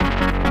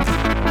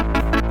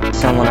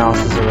Someone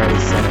else has already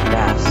said it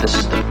best. This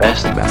is the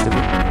best of it.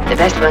 The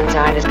best ones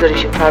aren't as good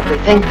as you probably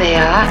think they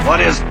are. What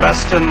is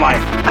best in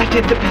life? I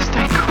did the best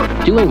I could.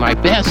 Doing my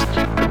best.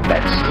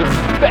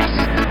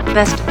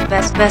 That's the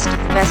best.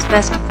 Best.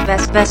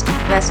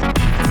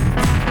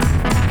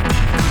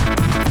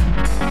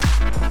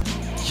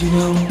 You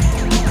know,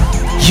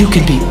 you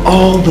can be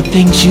all the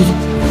things you've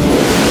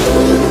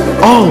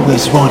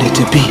always wanted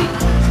to be.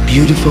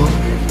 Beautiful,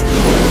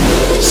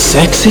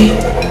 sexy,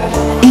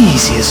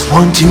 easy as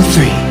 1, 2,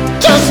 3.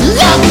 Just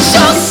let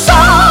your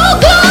soul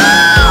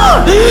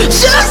go.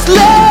 Just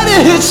let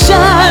it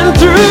shine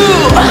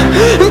through.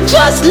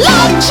 Just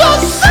let your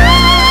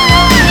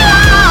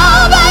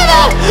soul go,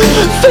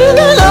 baby.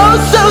 Feeling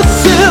oh so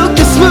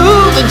silky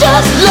smooth.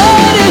 Just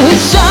let it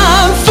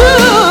shine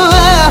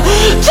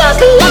through.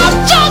 Just let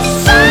your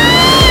soul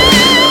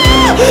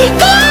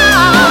go.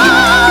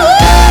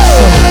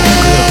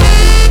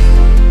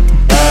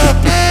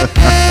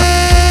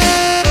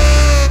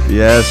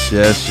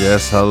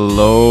 Yes.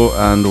 Hello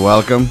and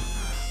welcome.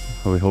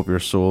 We hope your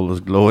soul is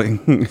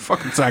glowing.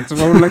 Fucking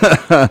saxophone. Like.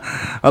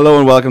 Hello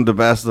and welcome to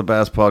Best of the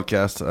Best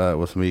podcast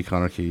with me,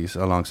 Connor Keys.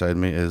 Alongside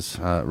me is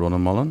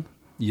Ronan Mullen.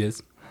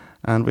 Yes.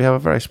 And we have a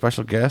very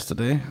special guest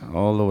today,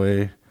 all the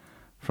way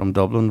from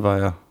Dublin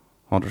via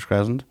Hunters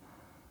Crescent,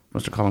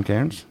 Mr. Colin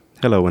Cairns.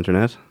 Hello,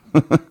 Internet.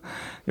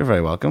 You're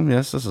very welcome.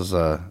 Yes, this is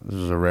a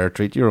rare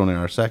treat. You're only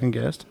our second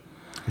guest.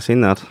 I've seen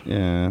that.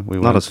 Yeah, we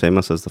Not as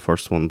famous as the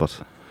first one,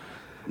 but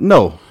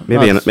no,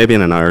 maybe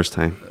in an hour's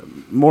time.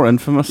 More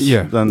infamous.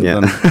 Yeah. Than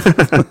yeah.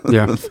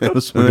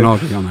 famous. We can all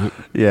agree on that.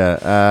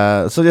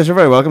 Yeah. So yes, you're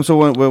very welcome. So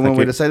when we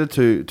you. decided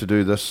to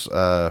do this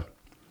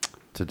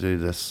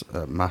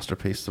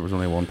masterpiece, there was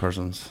only one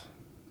person's.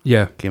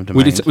 Yeah. Came to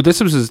mind.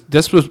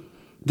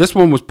 This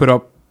one was put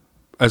up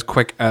as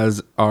quick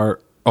as our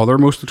other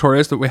most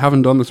notorious that we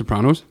haven't done, The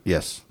Sopranos.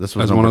 Yes, this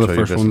was as one of the two,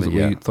 first ones that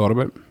we thought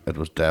about. It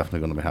was definitely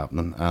going to be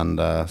happening, and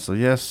so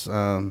yes,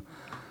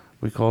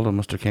 we called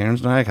him Mr.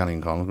 Cairns. Now I can't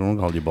even call him. We're going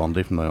to call you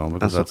Bundy from now on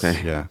because that's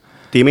okay. Yeah.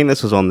 Do you mean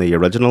this was on the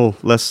original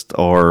list,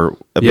 or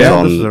it Yeah, was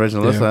on this is the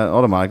original list. Yeah.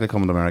 Automatically,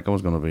 Coming to America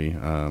was going to be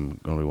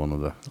one of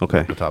the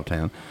top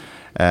 10.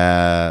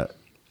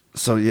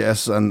 So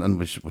yes, and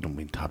we don't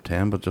mean top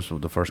 10, but just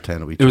the first 10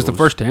 that we chose. It was the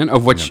first 10,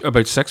 of which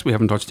about 6 we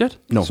haven't touched yet.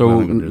 No, so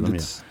we're not gonna do them,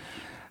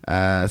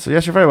 so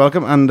yes, you're very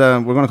welcome, and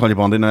we're going to call you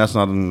Bundy. Now that's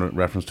not in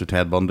reference to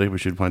Ted Bundy, we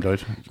should point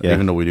out,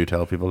 even though we do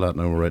tell people that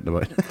now we're writing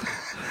about.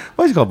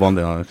 Why is he called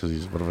Bundy now? Because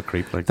he's a bit of a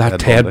creep like that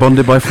Ted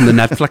Bundy boy from the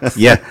Netflix.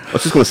 Yeah, I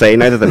was just going to say,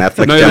 now that the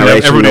Netflix Now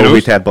generation everybody know who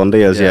knows. Ted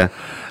Bundy is, yeah.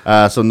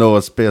 So no,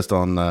 it's based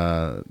on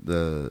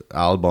the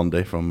Al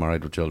Bundy from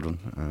Married with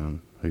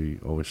Children, who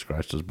always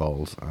scratched his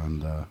balls,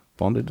 and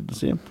Bundy did the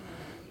same.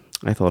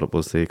 I thought it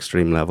was the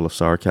extreme level of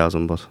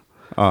sarcasm, but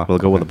we'll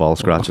go with the ball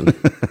scratching.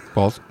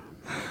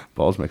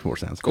 Balls makes more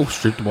sense. Go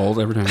straight to balls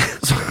every time.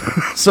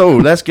 So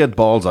let's get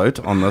balls out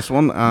on this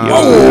one.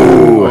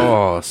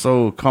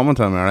 So Coming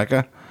to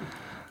America.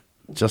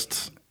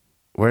 Just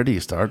where do you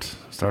start?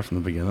 Start from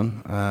the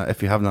beginning.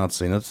 If you have not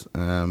seen it,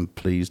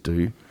 please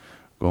do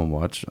go and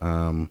watch.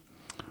 One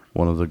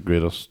of the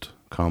greatest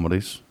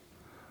comedies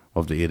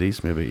of the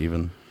 80s, maybe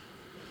even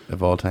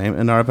of all time,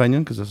 in our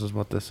opinion, because this is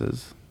what this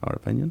is, our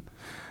opinion.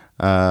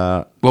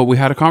 Well, we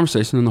had a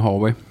conversation in the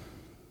hallway.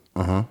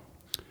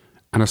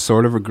 And I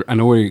sort of I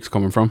know where he's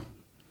coming from.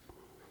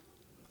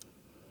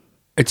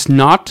 It's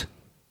not.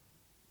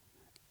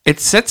 It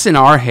sits in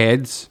our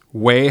heads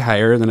way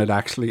higher than it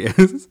actually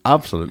is.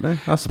 Absolutely,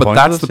 that's the but point.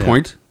 That's the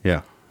point.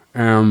 Yeah.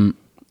 And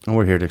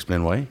we're here to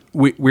explain why.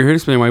 We're here to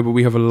explain why, but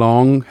we have a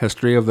long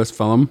history of this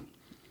film,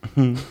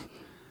 and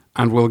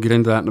we'll get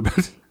into that in a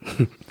bit.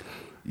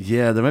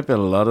 Yeah, there might be a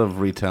lot of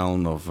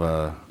retelling of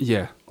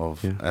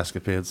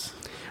escapades.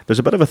 There's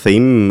a bit of a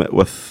theme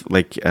with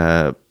like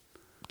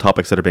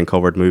topics that are being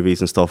covered, movies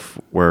and stuff,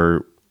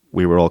 where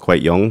we were all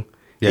quite young.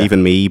 Yeah.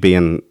 Even me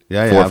being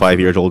 4 or 5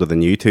 years older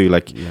than you two,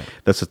 like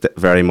this is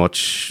very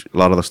much a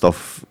lot of the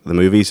stuff, the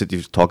movies that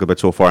you've talked about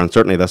so far, and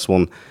certainly this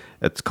one,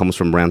 it comes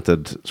from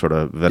rented sort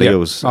of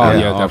videos.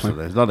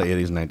 Definitely. There's a lot of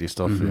 80s and 90s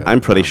stuff. Mm-hmm.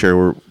 I'm pretty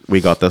sure we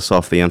got this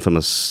off the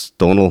infamous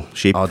Donal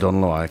sheep. Oh,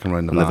 Donal, I can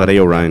round the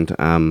video round.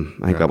 I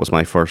think that was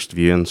my first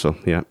viewing, so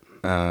yeah.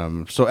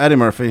 So Eddie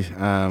Murphy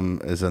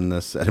is in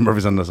this. Eddie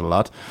Murphy's in this a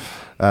lot.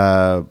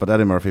 But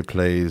Eddie Murphy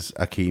plays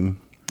Akeem,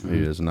 who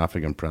is an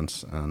African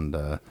prince,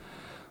 and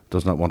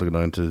does not want to go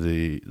down to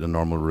the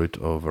normal route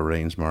of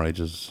arranged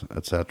marriages,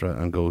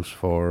 etc., and goes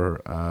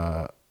for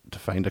to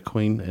find a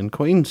queen in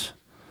Queens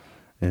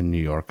in New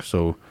York.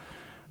 So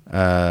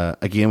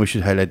again, we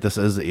should highlight this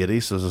is the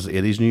 80s, so this is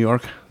 80s New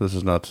York. This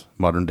is not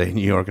modern day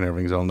New York and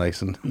everything's all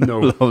nice and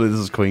lovely. This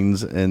is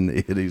Queens in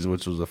the 80s,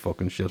 which was a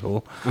fucking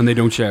shithole. And they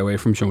don't shy away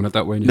from showing it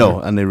that way.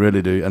 No, and they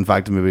really do. In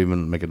fact, maybe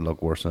even make it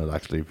look worse than it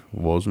actually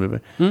was, maybe.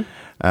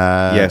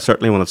 Yeah,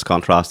 certainly when it's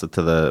contrasted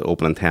to the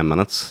opening 10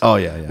 minutes. Oh,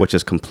 yeah. Which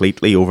is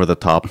completely over the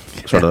top,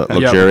 sort of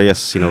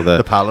luxurious, you know,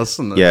 the palace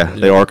and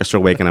the orchestra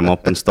waking him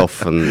up and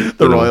stuff, and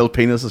the royal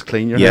penis is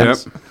clean your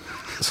hands.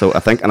 So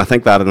I think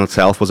that in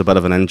itself was a bit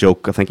of an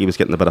in-joke. I think he was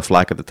getting a bit of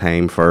flack at the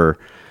time for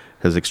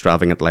his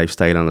extravagant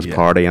lifestyle and his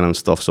partying and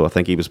stuff. So I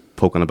think he was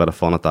poking a bit of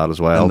fun at that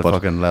as well. And the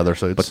fucking leather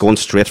suits. But going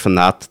straight from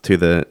that to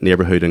the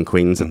neighbourhood in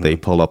Queens that they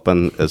pull up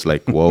in is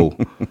like, whoa.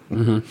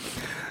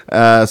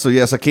 So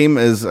yes, Akeem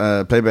is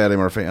played by Eddie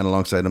Murphy, and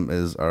alongside him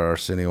is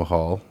Arsenio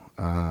Hall,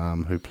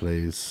 who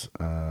plays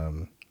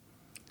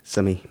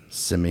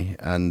Simi,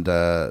 and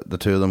the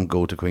two of them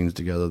go to Queens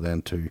together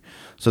then too.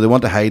 So they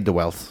want to hide the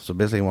wealth. So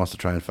basically, he wants to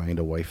try and find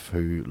a wife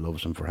who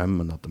loves him for him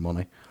and not the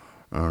money,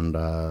 and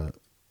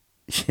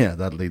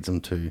that leads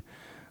him to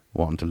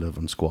wanting to live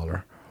in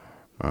squalor.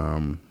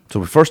 So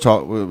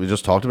we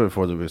just talked about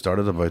before that we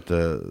started about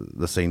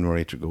the scene where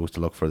he goes to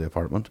look for the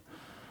apartment,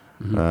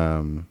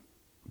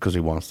 because he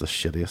wants the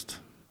shittiest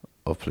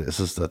of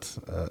places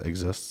that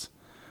exists.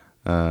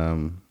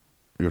 You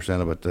were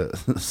saying about the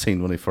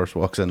scene when he first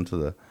walks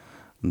into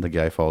and the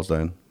guy falls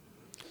down.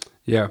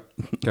 Yeah,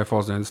 guy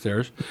falls down the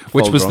stairs,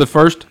 which was the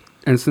first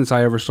instance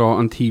I ever saw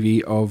on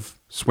TV of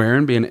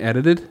swearing being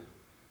edited.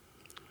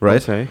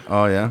 Right. Okay.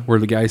 Oh yeah. Where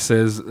the guy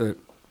says,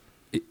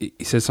 he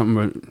says something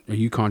about, "Are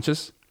you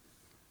conscious?"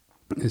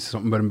 It's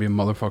something about him being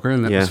motherfucker,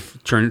 and that was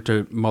turned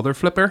to mother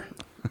flipper.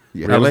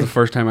 Yeah. That was the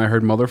first time I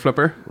heard mother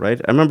flipper.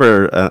 Right. I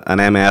remember an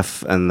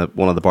MF in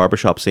one of the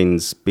barbershop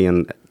scenes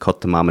being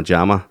cut to Mama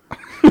Jamma.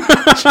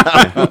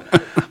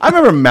 I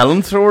remember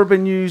melon thrower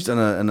being used in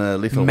a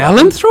lethal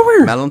melon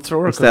thrower. Melon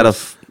thrower instead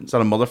of is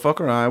that a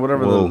motherfucker?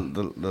 Whatever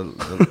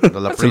the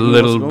That's a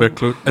little bit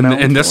close.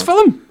 In this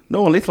film?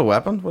 No, a Lethal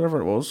Weapon,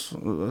 whatever it was.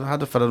 I had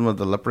to fit in with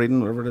the lip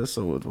reading, whatever it is.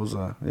 So it was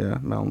a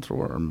melon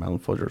thrower or melon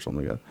fudger or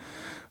something like that.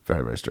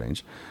 Very, very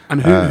strange.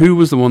 And who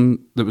was the one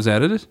that was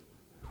edited?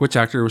 Which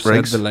actor was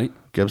said the line?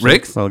 Gibson.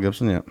 Riggs? Mel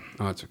Gibson, yeah.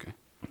 Oh, that's okay.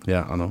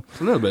 Yeah, I know.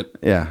 It's a little bit.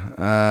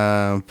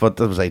 Yeah, but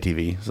that was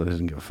ITV, so they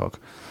didn't give a fuck.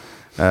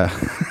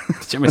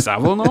 Jimmy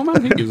Savile and all,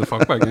 man. He gives a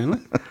fuck back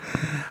then.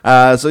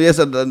 So yes,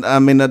 I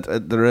mean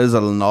there is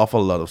an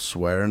awful lot of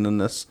swearing in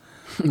this.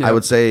 Yeah. I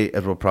would say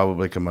it will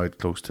probably come out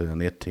close to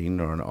an 18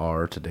 or an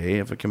R today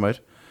if it came out.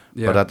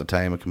 Yeah. But at the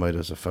time it came out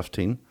as a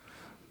 15.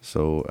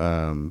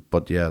 So,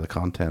 but yeah, the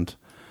content,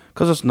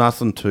 because it's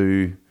nothing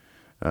too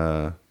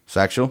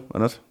sexual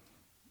in it.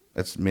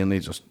 It's mainly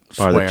just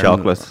part of the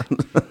chocolate.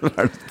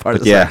 part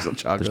of the sexual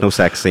chocolate. There's no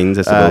sex scenes,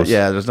 I suppose.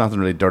 There's nothing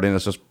really dirty, and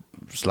it's just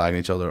slagging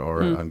each other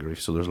or angry.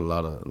 So there's a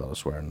lot of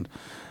swearing.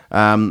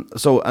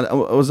 So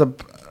it was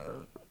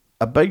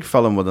a big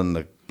film within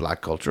the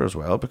black culture as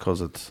well,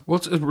 because it's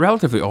a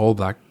relatively all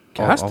black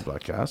cast. All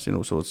black cast,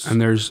 So it's and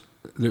there's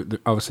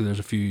obviously there's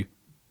a few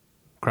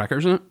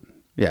crackers in it.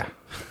 Yeah,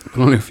 but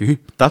only a few.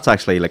 That's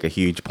actually like a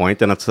huge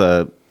point, and it's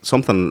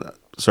something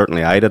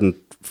certainly I didn't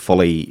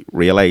fully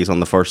realize on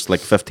the first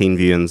 15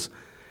 viewings,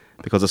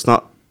 because it's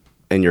not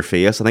in your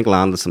face. I think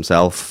Landis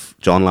himself,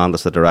 John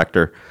Landis, the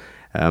director,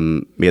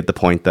 made the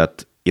point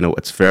that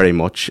it's very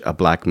much a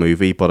black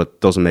movie, but it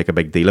doesn't make a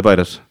big deal about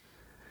it.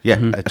 Yeah,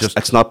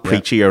 it's not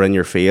preachy or in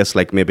your face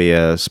like maybe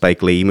a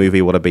Spike Lee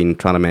movie would have been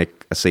trying to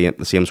make the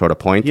same sort of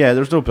point. Yeah,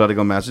 there's no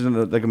political message in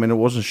it. It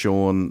wasn't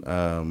showing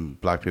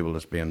black people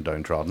as being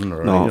downtrodden.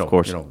 Or, no, of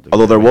course.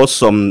 Although there was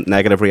some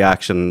negative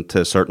reaction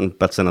to certain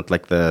bits in it,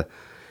 like the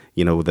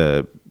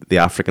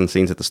African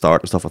scenes at the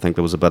start and stuff. I think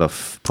there was a bit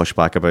of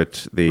pushback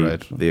about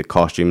the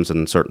costumes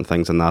and certain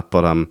things in that.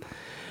 But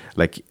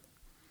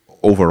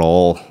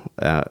overall,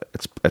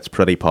 it's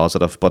pretty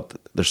positive. But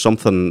there's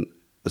something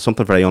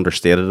very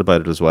understated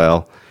about it as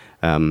well.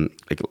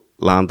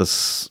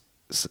 Landis,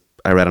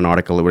 I read an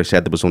article where he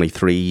said there was only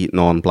 3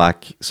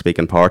 non-black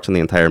speaking parts in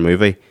the entire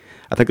movie.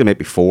 I think there might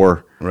be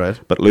 4. Right.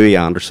 But Louis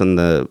Anderson,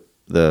 the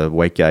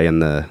white guy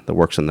that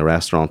works in the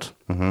restaurant,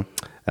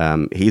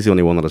 he's the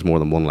only one that has more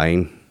than one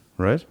line.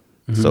 Right.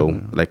 Mm-hmm. So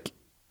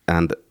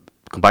and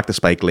come back to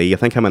Spike Lee. I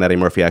think him and Eddie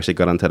Murphy actually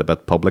got into it a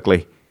bit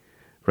publicly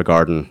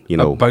regarding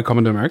about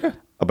coming to America.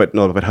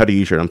 About how to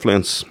use your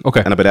influence.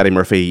 Okay. And about Eddie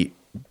Murphy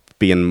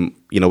being,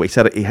 he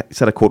said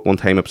a quote one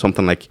time of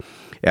something like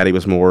Eddie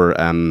was more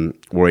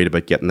worried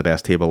about getting the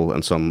best table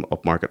in some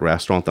upmarket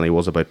restaurant than he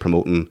was about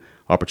promoting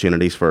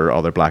opportunities for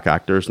other black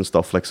actors and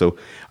stuff like. So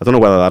I don't know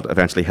whether that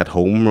eventually hit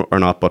home or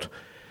not, but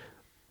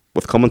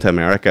with coming to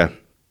America,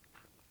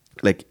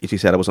 as you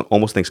said, it was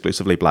almost an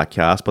exclusively black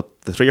cast,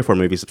 but the 3 or 4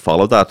 movies that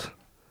followed that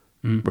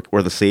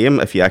were the same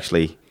if you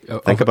actually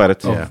think about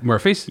it.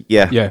 Murphy's?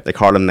 Yeah. Like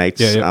Harlem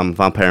Nights,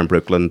 Vampire in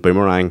Brooklyn,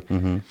 Boomerang.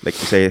 Mm-hmm. Like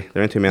you say,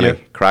 there ain't too many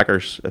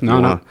crackers if you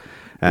want to.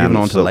 Even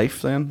on to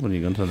Life then, when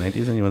you go into the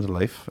 90s and you went to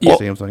Life,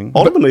 same thing.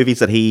 All of the movies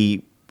that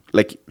he,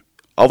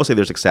 obviously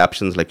there's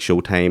exceptions like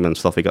Showtime and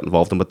stuff he got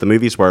involved in, but the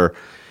movies where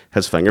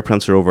his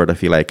fingerprints are over it,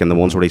 if you like, and the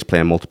ones where he's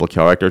playing multiple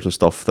characters and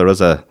stuff, there's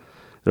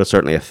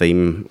certainly a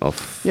theme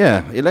of...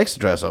 Yeah, he likes to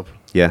dress up.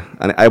 Yeah,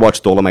 and I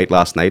watched Dolomite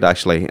last night,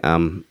 actually,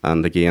 and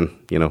again,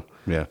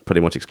 pretty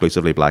much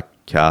exclusively black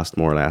cast,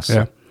 more or less.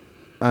 Yeah.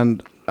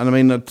 And I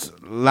mean,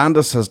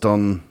 Landis has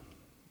done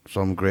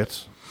some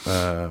great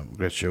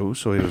shows.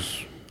 So he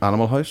was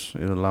Animal House,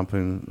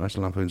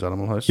 National Lampoon's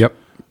Animal House. Yep.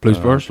 Blues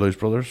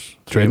Brothers.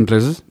 Trading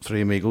Places.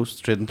 Three Amigos,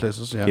 Trading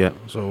Places, yeah.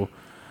 So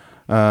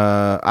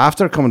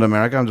after coming to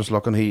America, I'm just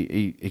looking,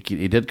 he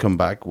did come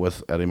back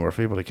with Eddie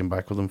Murphy, but he came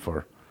back with him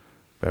for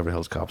Beverly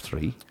Hills Cop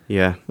 3.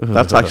 Yeah,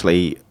 that's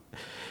actually...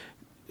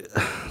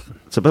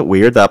 It's a bit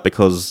weird that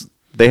because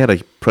they had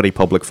a pretty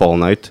public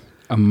falling out.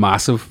 A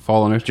massive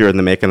falling out. During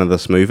the making of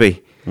this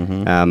movie.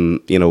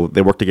 You know,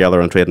 they worked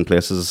together on Trading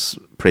Places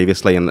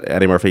previously, and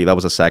Eddie Murphy, that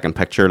was a second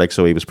picture, like,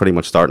 so he was pretty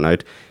much starting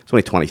out. He's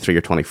only 23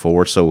 or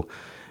 24, so...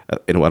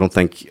 you know, I don't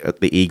think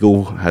the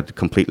ego had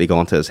completely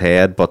gone to his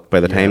head, but by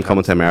the time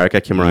Coming to America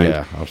came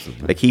around,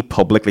 like, he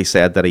publicly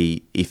said that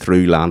he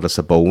threw Landis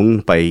a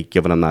bone by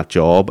giving him that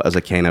job as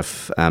a kind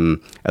of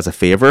as a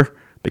favour,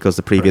 because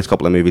the previous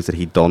couple of movies that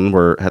he'd done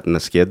were hitting the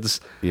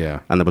skids. Yeah,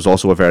 and there was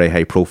also a very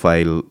high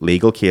profile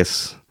legal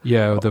case.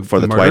 Yeah,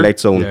 for the murder. Twilight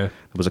Zone. Yeah.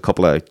 There was a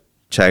couple of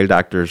child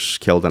actors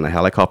killed in a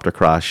helicopter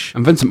crash.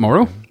 And Vincent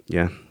Morrow.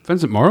 Yeah,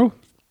 Vincent Morrow.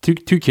 Two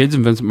kids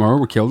and Vincent Morrow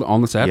were killed on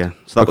the set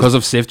so because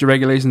of safety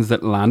regulations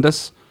that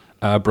Landis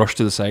brushed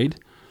to the side.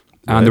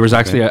 And there was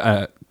actually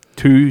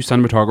two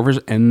cinematographers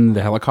in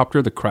the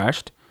helicopter that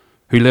crashed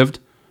who lived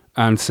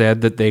and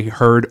said that they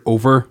heard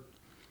over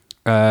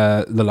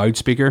the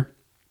loudspeaker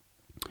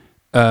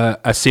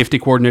a safety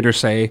coordinator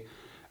say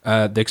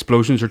the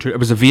explosions are true. It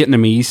was a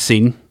Vietnamese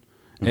scene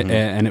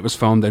and it was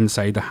filmed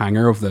inside the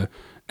hangar of the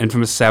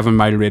infamous 7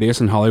 mile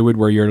radius in Hollywood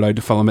where you're allowed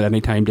to film at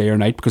any time, day or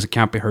night, because it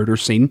can't be heard or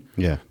seen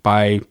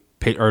by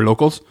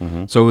locals.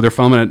 So they're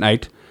filming at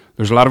night.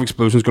 There's a lot of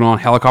explosions going on,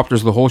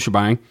 helicopters, the whole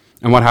shebang.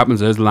 And what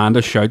happens is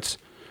Landis shouts,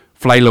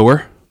 "Fly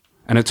lower,"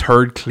 and it's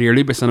heard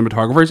clearly by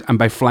cinematographers. And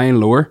by flying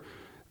lower,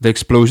 the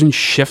explosion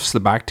shifts the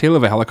back tail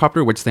of a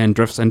helicopter, which then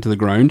drifts into the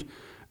ground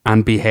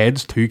and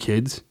beheads 2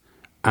 kids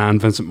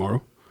and Vincent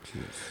Morrow.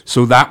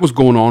 So that was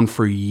going on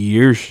for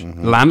years.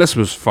 Landis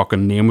was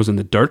fucking name was in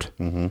the dirt,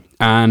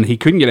 and he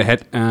couldn't get a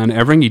hit, and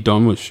everything he'd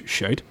done was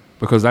shout,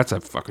 because that's a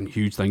fucking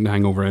huge thing to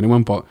hang over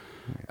anyone. But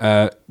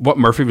what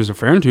Murphy was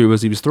referring to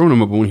was he was throwing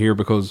him a bone here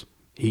because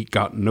he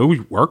got no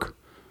work,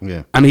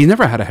 and he's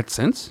never had a hit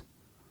since.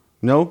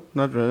 No,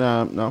 not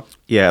no.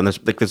 Yeah, and there's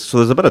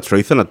a bit of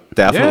truth in it,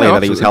 definitely,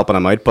 that he was helping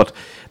him out. But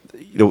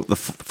you know,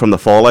 from the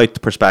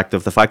fallout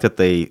perspective, the fact that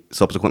they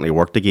subsequently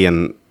worked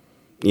again.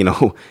 You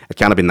know, it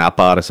can't have been that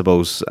bad, I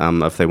suppose,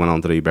 if they went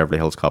on to do Beverly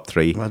Hills Cop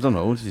 3. I don't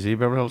know. Did you see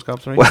Beverly Hills Cop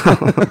 3?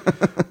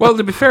 Well,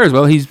 to be fair as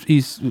well,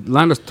 he's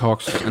Landis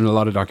talks in a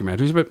lot of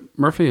documentaries about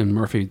Murphy and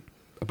Murphy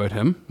about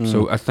him.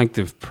 So I think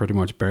they've pretty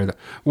much buried that.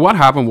 What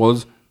happened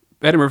was,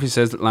 Eddie Murphy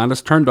says that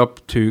Landis turned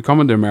up to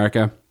Coming to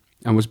America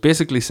and was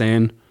basically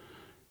saying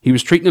he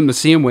was treating him the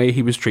same way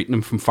he was treating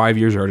him from 5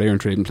 years earlier in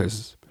Trading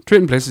Places.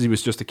 Trading Places, he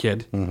was just a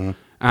kid.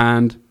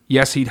 And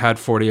yes, he'd had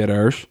 48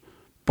 hours.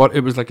 But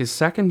it was like his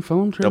second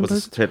film. Trading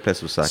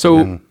Places was second.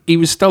 So he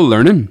was still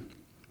learning.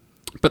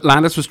 But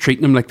Landis was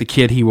treating him like the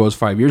kid he was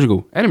 5 years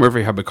ago. Eddie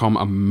Murphy had become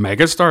a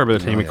megastar by the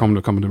time he come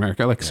to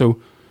America.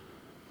 So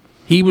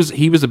he was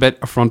a bit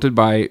affronted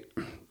by...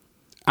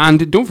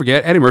 And don't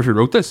forget, Eddie Murphy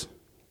wrote this.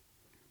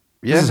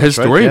 Yeah, this is his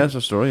story. Yeah, it's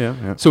a story,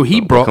 yeah. So he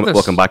brought this.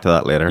 We'll come back to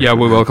that later. Yeah,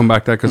 we will come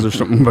back to that because there's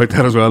something about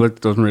that as well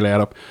that doesn't really add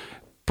up.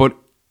 But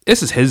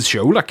this is his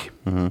show, like.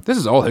 This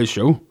is all his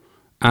show.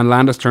 And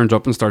Landis turns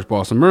up and starts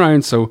bossing him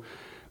around. So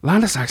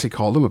Landis actually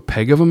called him a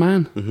pig of a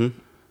man.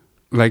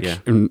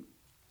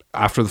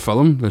 After the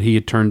film, that he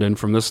had turned in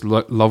from this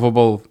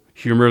lovable,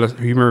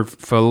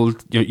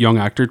 humor-filled young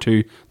actor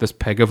to this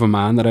pig of a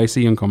man that I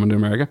see in Coming to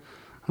America.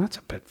 And that's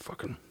a bit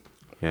fucking...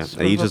 Yeah,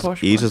 he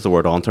uses the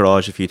word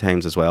entourage a few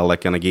times as well.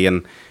 Like, and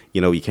again, you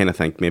know, you kind of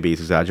think maybe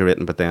he's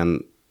exaggerating, but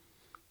then...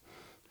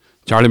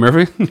 Charlie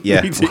Murphy?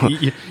 Yeah.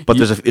 But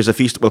there's a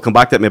few... We'll come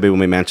back to it maybe when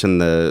we mention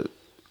the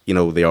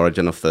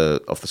origin of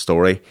the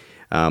story.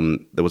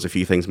 There was a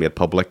few things made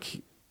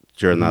public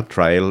during that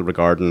trial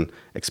regarding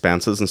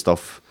expenses and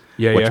stuff,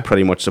 which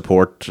pretty much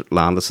support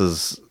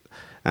Landis's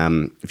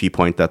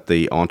viewpoint that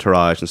the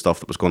entourage and stuff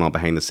that was going on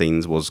behind the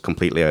scenes was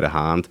completely out of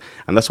hand.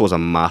 And this was a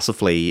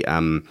massively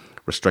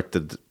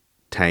restricted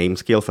time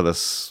scale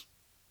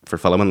for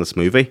filming this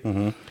movie.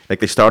 Like,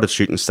 they started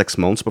shooting 6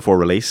 months before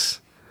release.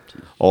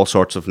 All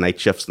sorts of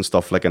night shifts and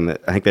stuff, like, and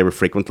I think they were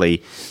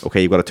frequently,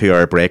 okay, you've got a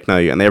 2-hour break now,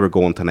 and they were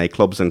going to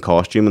nightclubs in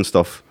costume and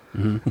stuff,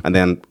 and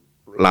then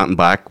landing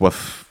back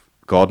with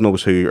God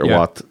knows who or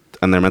what,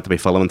 and they're meant to be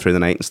filming through the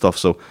night and stuff,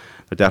 so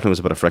there definitely was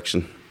a bit of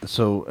friction.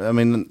 So, I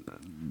mean,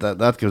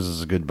 that gives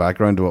us a good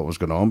background to what was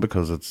going on,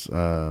 because it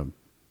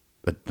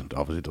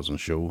obviously doesn't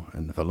show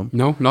in the film.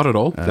 No, not at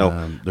all.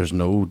 No. There's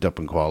no dip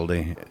in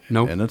quality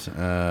in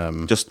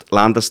it. Just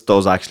Landis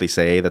does actually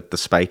say that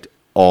despite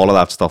all of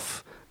that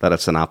stuff, that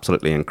it's an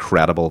absolutely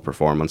incredible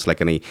performance.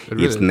 Like, and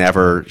he's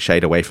never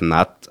shied away from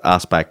that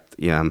aspect.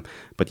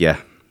 But yeah.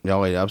 Yeah,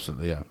 well,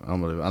 absolutely, yeah.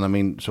 And I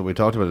mean, so we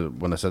talked about it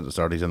when I said at the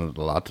start, he's in it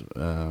a lot.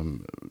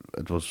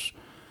 Was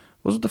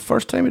it the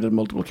first time he did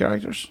multiple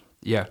characters?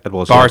 Yeah, it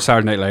was. Bar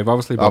Saturday Night Live,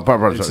 obviously. But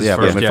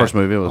first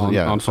movie was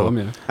on film,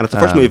 yeah. And it's the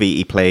first movie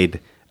he played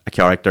a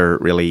character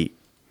really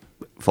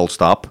full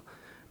stop.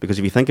 Because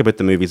if you think about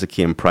the movies that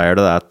came prior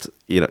to that,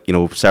 you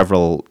know,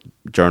 several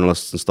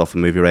journalists and stuff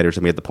and movie writers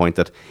have made the point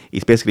that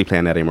he's basically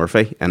playing Eddie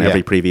Murphy in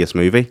every previous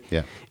movie.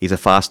 Yeah, he's a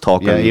fast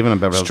talking, even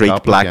in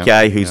street black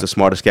guy who's the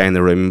smartest guy in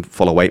the room,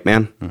 full of white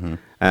men.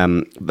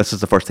 This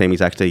is the first time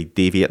he's actually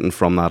deviating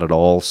from that at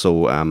all.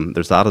 So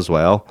there's that as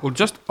well. Well,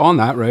 just on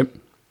that, right?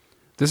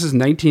 This is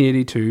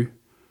 1982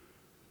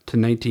 to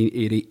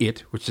 1988,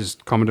 which is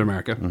coming to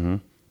America. Mm-hmm.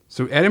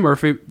 So Eddie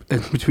Murphy,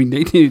 between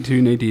 1982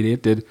 and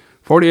 1988, did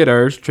 48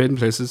 Hours, Trading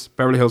Places,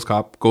 Beverly Hills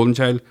Cop, Golden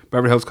Child,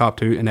 Beverly Hills Cop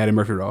 2, and Eddie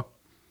Murphy Raw.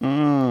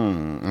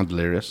 And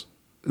Delirious.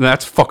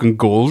 That's fucking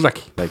gold.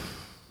 Like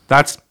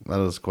that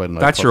is quite a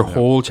nice. That's your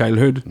whole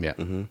childhood. Yeah,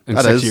 in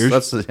that 6 is, years.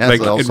 That's like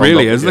it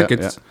really is. Like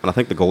it's. And I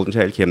think the Golden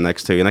Child came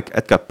next too, and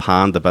it got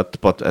panned a bit,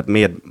 but it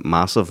made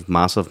massive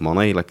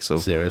money. Like so,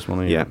 serious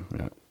money. Yeah.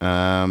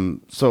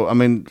 So I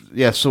mean,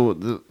 yeah.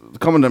 So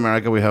coming to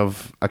America, we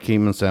have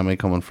Akeem and Semi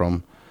coming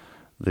from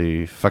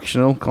the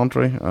fictional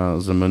country,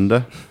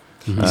 Zamunda.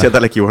 You said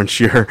that like you weren't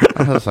sure.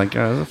 I had to think.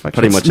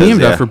 Pretty much it's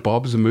named after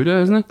Bob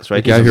Zamunda, isn't it? That's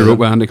right. The guy who wrote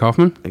with Andy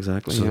Kaufman.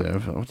 Exactly. So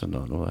I did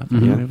not know that.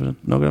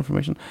 No good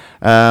information.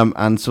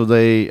 And so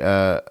they,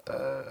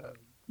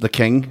 the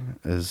king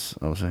is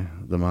obviously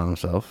the man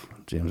himself,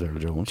 James Earl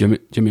Jones.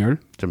 Jimmy Earl.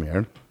 Jimmy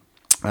Earl.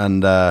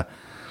 And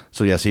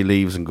so yes, he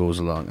leaves and goes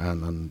along,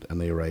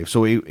 and they arrive.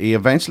 So he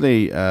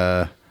eventually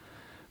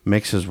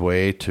makes his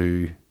way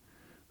to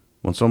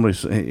when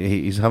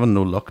he's having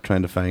no luck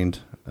trying to find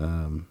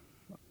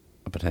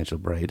a potential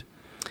bride.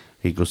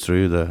 He goes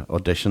through the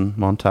audition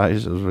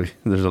montage.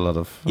 There's a lot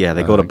of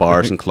they go to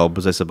bars and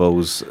clubs, I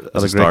suppose.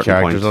 Other great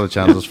characters, a lot of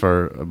chances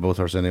for both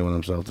Arsenio and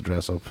himself to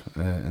dress up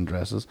in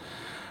dresses.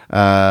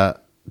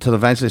 Till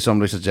eventually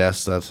somebody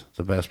suggests that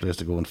the best place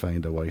to go and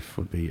find a wife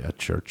would be at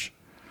church,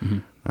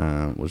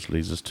 which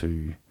leads us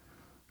to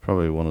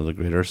probably one of the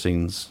greater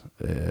scenes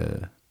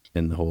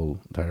in the whole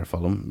entire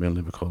film,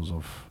 mainly because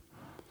of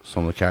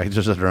some of the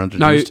characters that are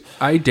introduced.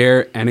 Now, I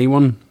dare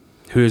anyone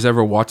who has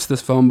ever watched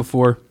this film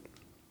before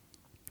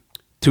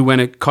to, when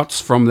it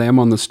cuts from them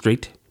on the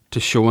street to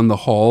showing the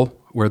hall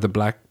where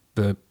the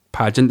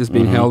pageant is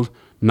being held,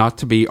 not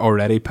to be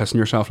already pissing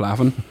yourself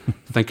laughing,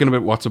 thinking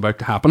about what's about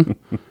to happen.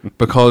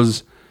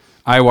 Because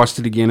I watched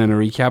it again in a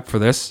recap for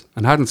this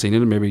and hadn't seen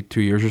it in maybe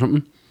 2 years or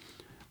something.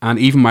 And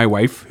even my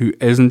wife, who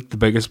isn't the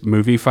biggest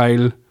movie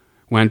file,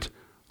 went,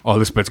 "Oh,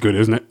 this bit's good,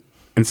 isn't it?"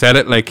 And said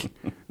it like,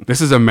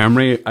 this is a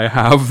memory I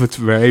have that's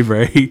very,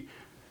 very...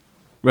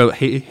 Well,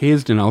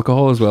 hazed in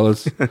alcohol as well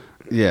as...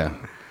 Yeah.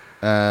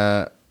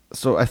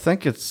 So I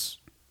think it's...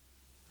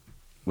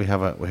 We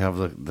have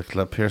the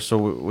clip here. So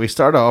we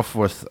start off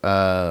with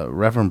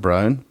Reverend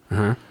Brown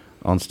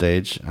on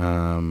stage,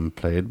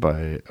 played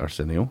by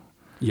Arsenio.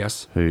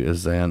 Yes. Who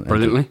is then...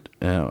 Brilliantly.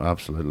 Yeah,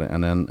 absolutely.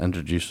 And then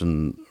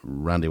introducing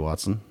Randy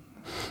Watson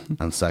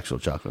and Sexual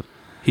Chocolate.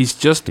 He's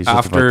just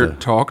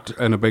talked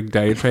in a big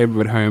diatribe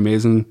about how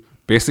amazing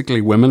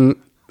basically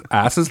women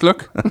asses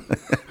look,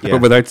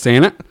 but without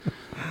saying it.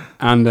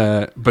 And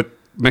but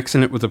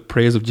mixing it with the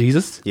praise of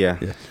Jesus. Yeah.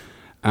 He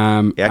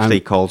actually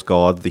calls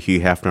God the Hugh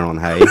Hefner on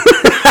high.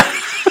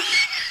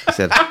 He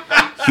said,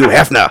 "Hugh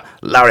Hefner,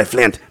 Larry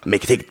Flint,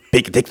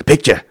 take the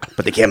picture,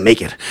 but they can't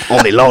make it.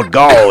 Only Lord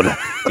God,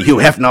 the Hugh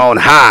Hefner on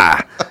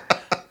high."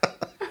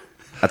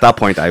 At that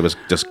point, I was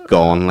just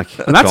gone.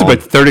 And that's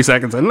about 30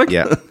 seconds in.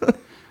 Yeah.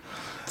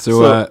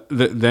 So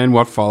then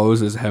what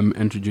follows is him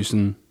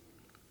introducing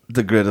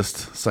the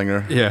greatest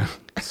singer. Yeah.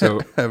 So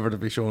ever to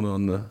be shown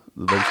on the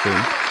big screen.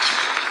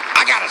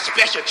 I got a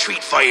special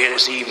treat for you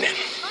this evening.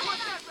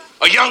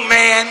 A young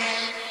man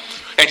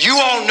that you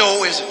all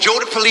know is Joe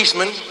the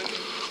Policeman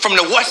from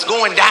the What's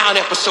Going Down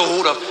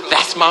episode of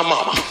That's My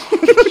Mama.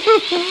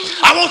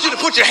 I want you to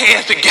put your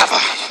hands together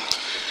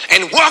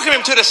and welcome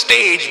him to the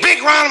stage.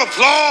 Big round of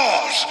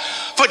applause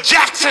for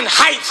Jackson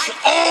Heights'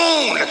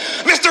 own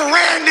Mr.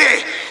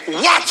 Randy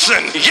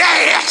Watson.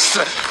 Yes,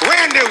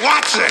 Randy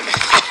Watson.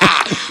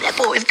 That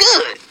boy is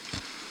good.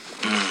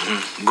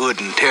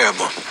 Good and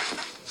terrible.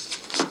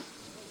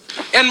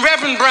 And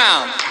Reverend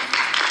Brown.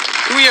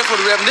 2 years for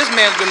the Reverend. This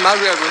man's been my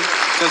Reverend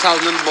since I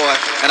was a little boy,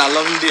 and I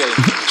love him dearly.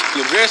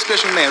 He's a very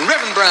special man.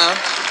 Reverend Brown.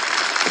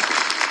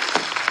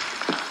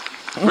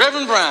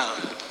 Reverend Brown.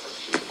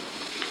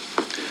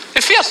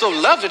 It feels so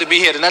lovely to be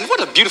here tonight.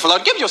 What a beautiful...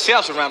 Give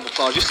yourselves a round of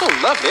applause. You're so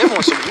lovely.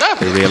 Everyone's so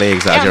lovely. They really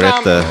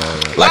exaggerate the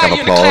lack of applause. While you're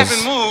in the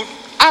clapping mood,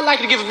 I'd like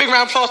to give a big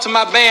round of applause to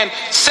my band,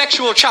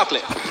 Sexual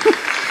Chocolate.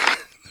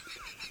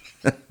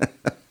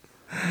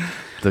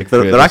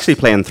 They're actually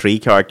playing 3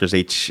 characters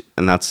each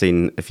in that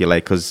scene, if you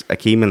like, because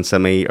Akeem and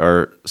Simi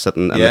are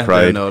sitting in the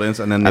crowd. In the audience,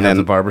 and then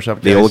the barbershop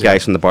guys. The old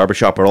guys from the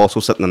barbershop are also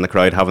sitting in the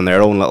crowd having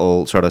their own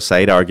little sort of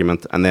side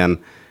argument, and then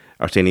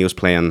Arsenio's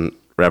playing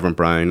Reverend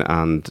Brown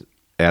and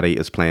Eddie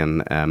is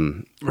playing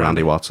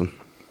Randy Watson.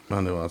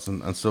 Randy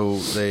Watson. And so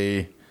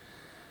they...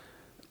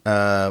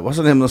 what's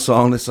the name of the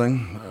song they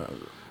sing?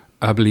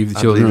 I Believe the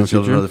Children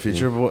of the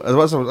Future.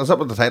 Is that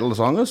what the title of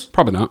the song is?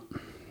 Probably not.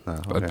 Oh,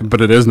 okay.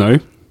 But it is now.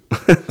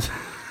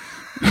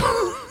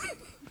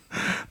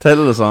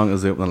 Title of the song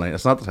is the opening line.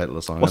 It's not the title of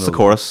the song. What's the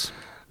chorus?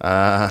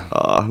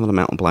 I'm on a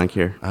mountain blank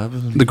here.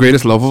 The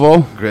Greatest Love of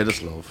All.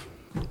 Greatest Love.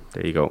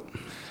 There you go.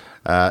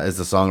 Is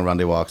the song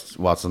Randy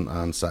Watson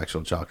and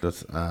Sexual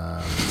Chocolate.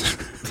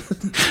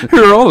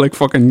 Who are all like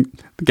fucking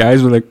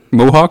guys with like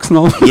mohawks and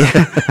all.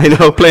 Yeah, I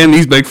know. Playing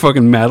these big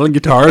fucking metal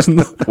guitars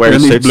and wearing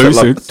these suits blue that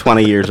look suits.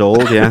 20 years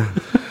old, yeah.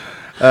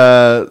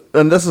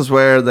 And this is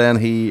where then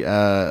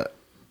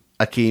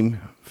Akeem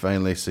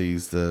finally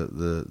sees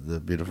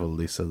the beautiful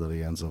Lisa that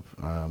he ends up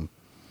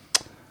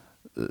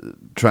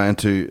trying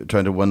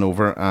to win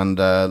over, and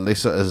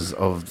Lisa is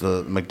of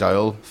the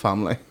McDowell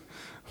family.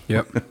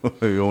 Yep.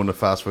 Who own a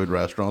fast food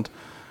restaurant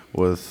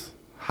with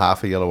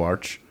half a yellow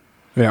arch.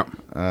 Yeah.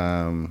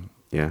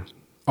 Yeah.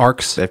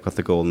 Arcs. They've got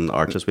the golden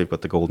arches. We've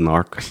got the golden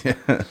arc. Yeah.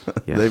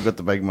 They've got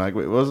the Big Mac.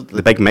 Wait, was it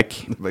the Big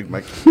Mick? The Big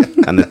Mick.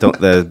 And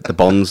the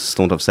buns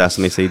don't have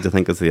sesame seeds. I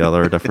think is the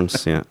other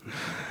difference. Yeah.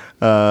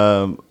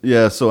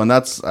 Yeah. So and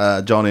that's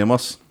John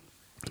Amos.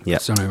 Yeah.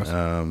 John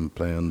Amos.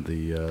 Playing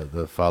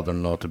the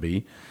father-in-law to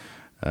be.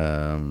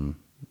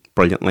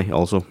 Brilliantly,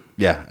 also.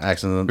 Yeah.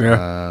 Excellent.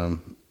 Yeah.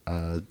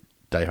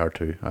 Die Hard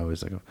 2. I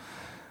always think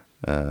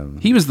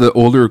of. He was the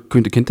older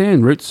Kunta Kinte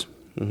in Roots.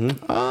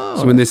 Mm-hmm. Oh.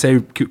 So when they say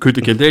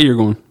Kunta Kinte, you're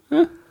going,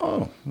 eh.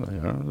 Oh, there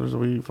you are. There's a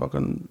wee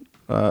fucking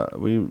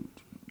wee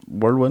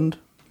whirlwind.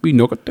 We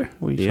nugget there.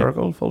 We Yeah.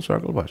 circle, full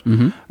circle, boys.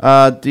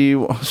 Mm-hmm. Do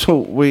you?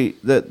 So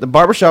the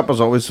barbershop is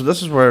always. So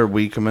this is where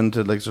we come into.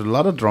 Like, there's a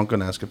lot of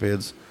drunken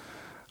escapades.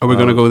 Are we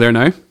going to go there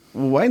now?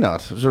 Why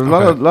not? There's a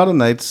lot of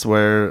nights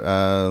where.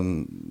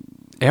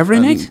 Every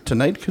and night?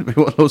 Tonight could be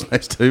one of those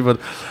nights too, but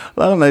a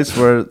lot of nights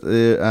where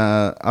the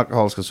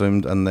alcohol is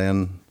consumed, and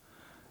then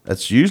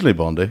it's usually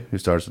Bundy who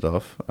starts it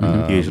off.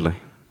 Usually.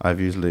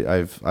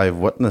 I've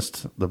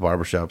witnessed the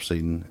barbershop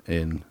scene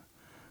in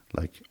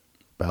like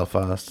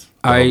Belfast,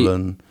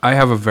 Dublin. I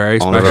have a very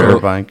on the special.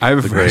 Riverbank, I have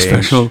a the very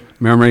Grange. special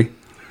memory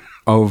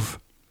of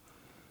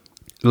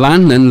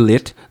landing in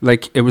late.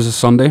 Like it was a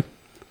Sunday,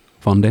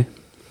 fun day,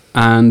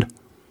 and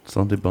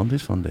Sunday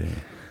Bundy's fun day.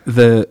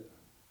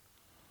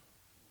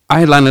 I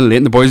had landed late,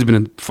 and the boys had been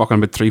in fucking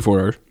about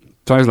 3-4 hours.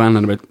 So I was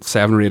landing about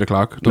 7 or 8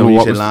 o'clock. No,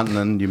 you say landing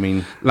in, you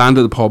mean land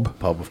at the pub.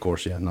 Pub, of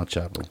course, yeah, not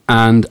chapel.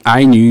 And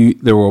I knew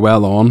they were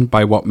well on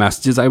by what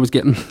messages I was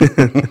getting.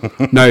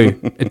 Now,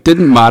 it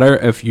didn't matter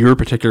if your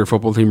particular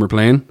football team were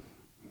playing.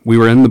 We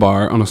were in the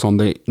bar on a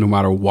Sunday, no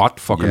matter what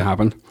fucking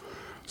happened.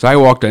 So I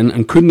walked in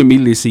and couldn't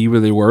immediately see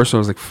where they were. So I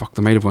was like, fuck,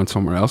 they might have went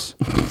somewhere else.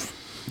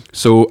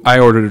 So I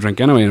ordered a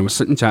drink anyway, and I was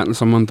sitting chatting to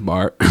someone at the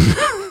bar.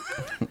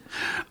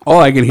 All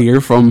I could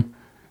hear from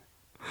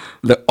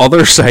the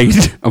other side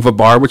of a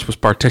bar, which was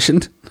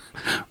partitioned,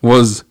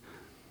 was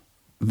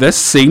this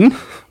scene,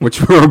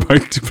 which we're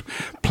about to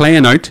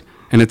playing out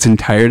in its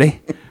entirety,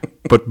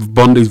 but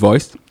Bundy's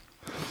voice,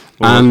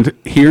 and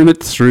hearing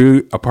it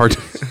through a part,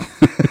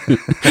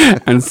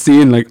 and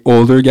seeing like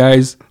older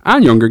guys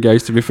and younger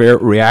guys, to be fair,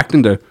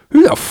 reacting to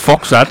who the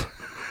fuck's that?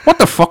 What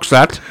the fuck's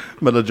that?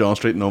 Middle of John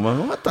Street in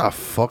Oma. What the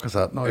fuck is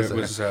that noise? It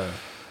was.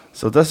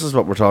 So this is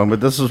what we're talking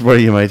about. This is where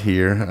you might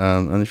hear,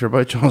 and if you're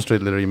about John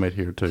Street later, you might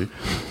hear too.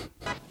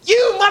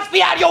 You must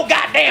be out of your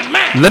goddamn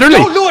mind. Literally.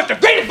 Joe Louis, the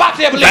greatest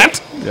boxer ever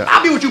lived. Yeah.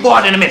 I'll be with you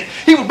boys in a minute.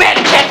 He was bad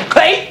in Captain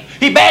Clay.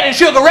 He bad in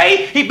Sugar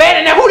Ray. He bad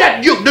in that. Who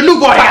that? The new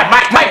boy had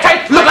Mike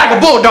Tyson. Look like a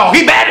bulldog.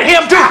 He bad in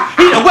him too.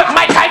 He done whipped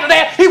Mike Tyson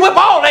there. He whipped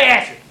all their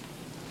asses.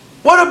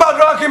 What about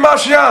Rocky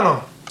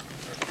Marciano?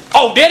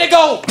 Oh, there they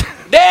go.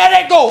 There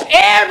they go.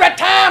 Every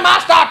time I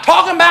start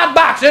talking about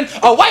boxing,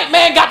 a white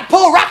man got to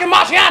pull Rocky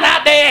Marciano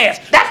out their ass.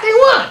 That's they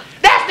one.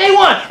 That's they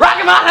one.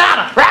 Rocky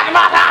Marciano. Rocky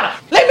Marciano.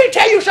 Let me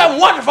tell you something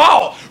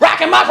wonderful.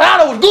 Rocky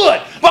Marciano was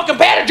good, but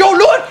compared to Joe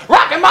Louis,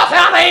 Rocky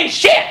Marciano ain't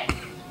shit.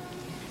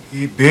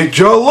 He beat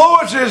Joe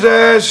Louis's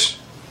ass.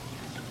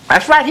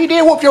 That's right. He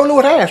did whoop Joe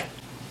Louis' ass.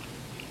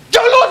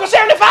 Joe Louis was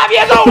 75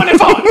 years old when he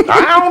fought.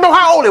 I don't know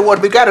how old he was,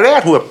 but he got his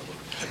ass whooped.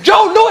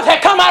 Joe Louis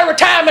had come out of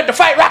retirement to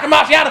fight Rocky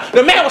Marciano.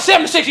 The man was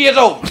 76 years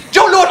old.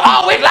 Joe Louis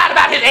always lied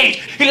about his age.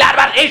 He lied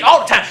about his age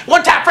all the time.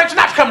 One time, Frank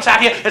Sinatra comes out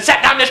here and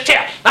sat down in this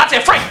chair. And I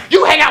said, Frank,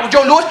 you hang out with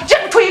Joe Louis.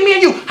 Just between me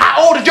and you,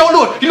 how old is Joe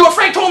Louis? You know what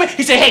Frank told me?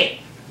 He said, hey,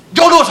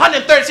 Joe Louis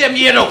 137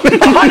 years old.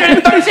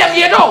 137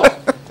 years old.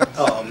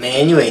 Oh,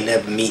 man, you ain't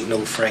never meet no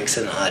Frank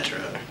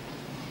Sinatra.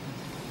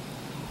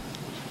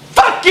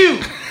 Fuck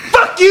you.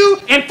 Fuck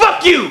you and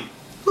fuck you.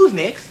 Who's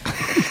next?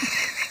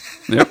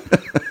 Yep.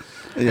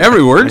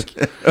 Every word.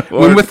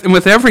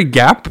 with every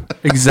gap,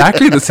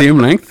 exactly the same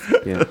length.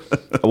 Yeah.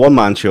 A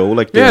one-man show,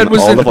 like Yeah, doing it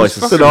was all the it was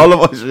voices. fucking- all the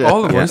voices. Yeah.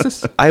 All the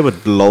voices. I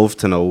would love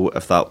to know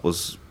if that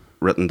was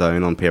written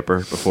down on paper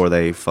before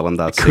they filmed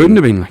that scene. Couldn't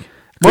have been like.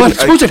 Well, I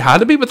Couldn't- suppose it had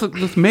to be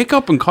with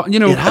makeup and you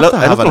know. You'd have I to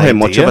don't have know an how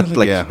much idea, of it,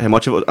 like yeah. how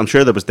much of it. I'm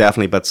sure there was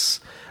definitely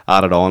bits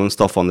added on and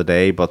stuff on the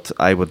day, but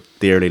I would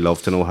dearly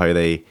love to know how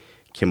they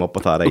came up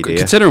with that idea.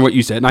 Considering what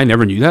you said, and I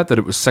never knew that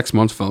it was 6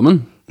 months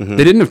filming. Mm-hmm.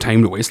 They didn't have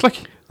time to waste. Like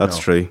That's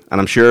true,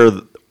 and I'm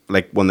sure,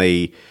 like when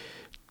the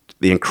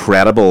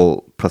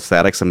incredible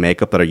prosthetics and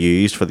makeup that are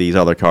used for these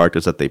other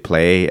characters that they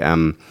play,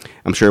 I'm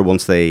sure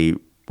once they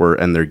were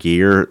in their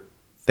gear,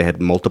 they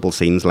had multiple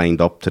scenes lined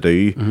up to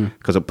do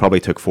because it probably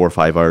took 4 or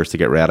 5 hours to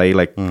get ready.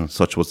 Like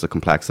such was the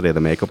complexity of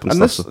the makeup and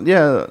stuff. This,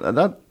 yeah,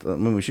 that I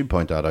mean, we should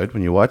point that out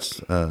when you watch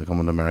Coming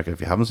to America.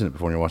 If you haven't seen it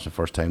before and you're watching the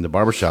first time, the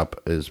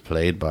barbershop is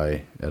played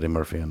by Eddie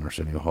Murphy and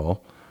Arsenio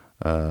Hall.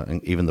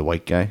 and even the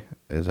white guy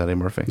is Eddie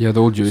Murphy. Yeah,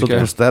 the old Jewish guy. So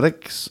the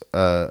prosthetics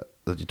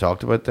that you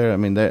talked about there, I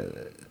mean,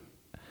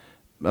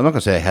 I'm not going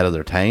to say ahead of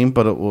their time,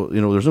 but there's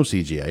no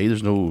CGI,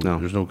 there's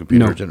no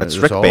computer. It's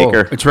Rick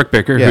Baker. It's Rick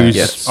Baker,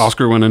 who's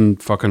Oscar-winning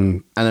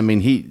fucking. And I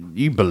mean,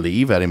 you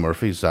believe Eddie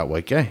Murphy's that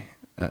white guy,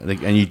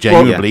 and you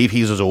genuinely believe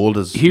he's as old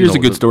as. Here's a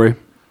good story.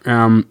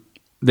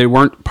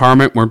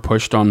 Paramount weren't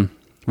pushed on.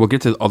 We'll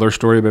get to the other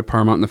story about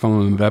Paramount in the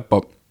film in a bit,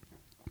 but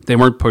they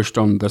weren't pushed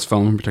on this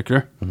film in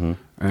particular.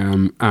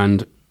 Mm-hmm.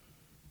 And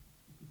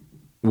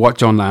what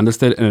John Landis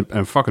did in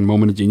a fucking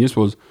moment of genius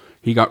was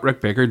he got Rick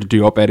Baker to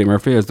do up Eddie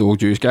Murphy as the old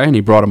Jewish guy, and he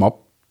brought him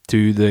up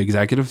to the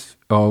executive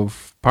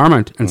of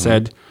Paramount and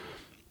said,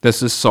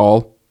 "This is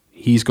Saul.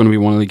 He's going to be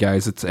one of the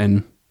guys that's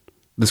in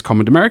this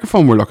Coming to America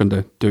film we're looking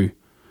to do."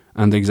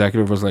 And the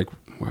executive was like,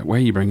 "Why are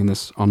you bringing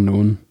this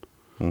unknown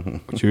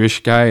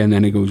Jewish guy?" And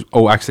then he goes,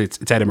 "Oh, actually,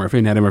 it's Eddie Murphy."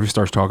 And Eddie Murphy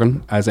starts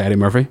talking as Eddie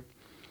Murphy,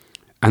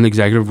 and the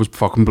executive was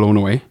fucking blown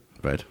away.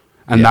 Right,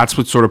 and that's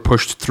what sort of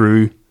pushed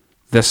through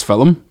this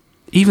film.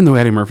 Even though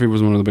Eddie Murphy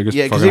was one of the biggest,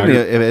 because even if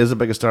it is a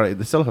big star,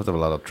 they still have to have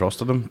a lot of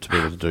trust in him to be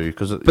able to do.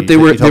 But they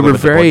were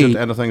very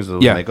end of things, the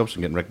makeups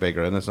and getting Rick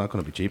Baker in. It's not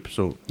going to be cheap.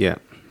 So yeah,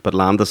 but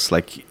Landis,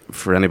 like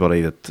for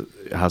anybody that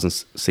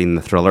hasn't seen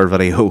the Thriller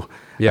video,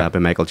 by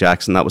Michael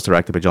Jackson, that was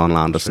directed by John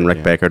Landis, and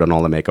Rick Baker done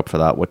all the makeup for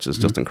that, which is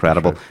just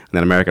incredible. And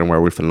then American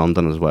Werewolf in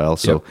London as well.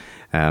 So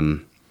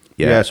so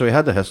he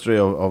had the history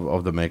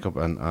of the makeup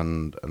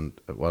and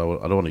well,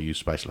 I don't want to use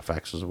special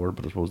effects as a word,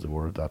 but I suppose they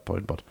were at that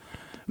point, but.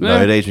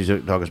 Nowadays, when you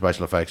talk of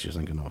special effects, you're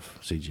thinking of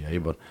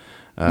CGI, but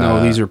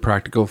no, these are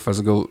practical,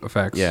 physical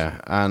effects. Yeah,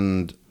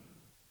 and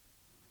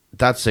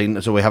that scene.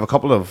 So we have a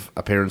couple of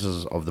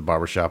appearances of the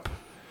barbershop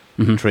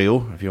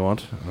trio, if you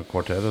want, a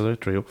quartet of the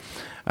trio,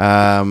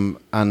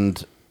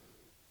 and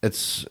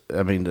it's.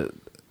 I mean,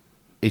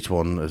 each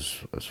one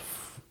is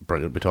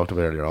brilliant. We talked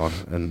about earlier on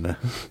in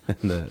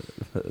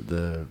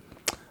the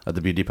at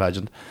the beauty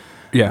pageant.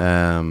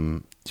 Yeah.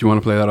 Do you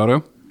want to play that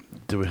audio?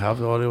 Do we have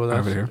the audio with that?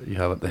 Over here. You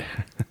have it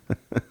there.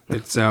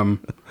 It's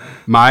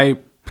my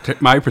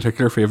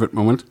particular favourite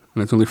moment,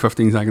 and it's only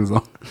 15 seconds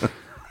long.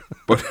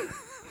 But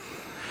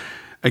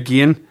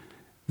again,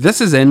 this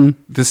is in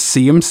the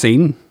same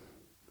scene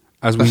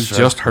as we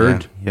just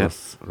heard. Yeah.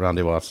 Yes,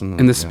 Randy Watson.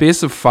 In the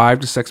space of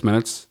 5 to 6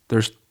 minutes,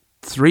 there's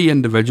 3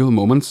 individual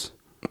moments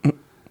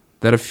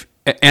that if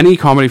any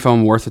comedy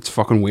film worth its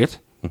fucking weight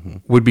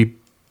would be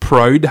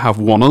proud to have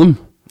one of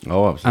them.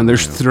 Oh, absolutely. And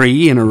there's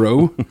 3 in a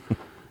row.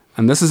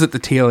 And this is at the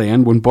tail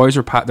end when boys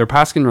are they're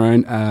passing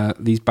around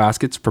these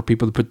baskets for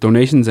people to put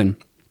donations in.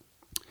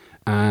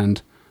 And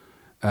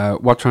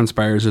what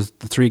transpires is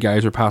the 3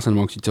 guys are passing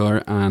amongst each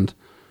other, and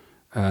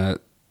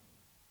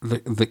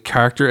the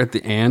character at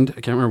the end, I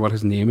can't remember what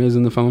his name is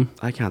in the film.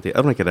 I don't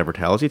think it ever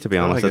tells you, to be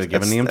honest.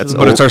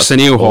 But it's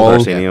Arsenio Hall.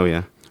 Arsenio,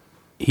 yeah.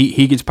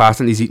 He gets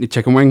past and he's eating a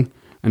chicken wing,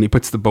 and he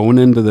puts the bone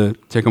into the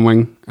chicken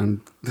wing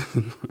and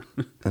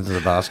into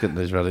the basket, and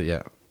he's ready.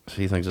 Yeah, so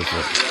he thinks it's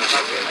it.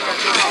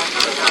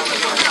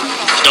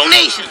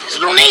 Donation. It's a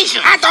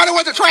donation. I thought it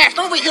was the trash.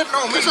 Don't be hitting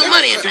on me. Put some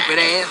money in, stupid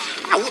ass.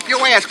 I whoop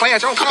your ass,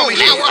 Clarence. Don't call me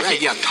now. What's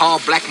it? You tall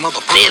black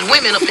motherfucker. There's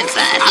women up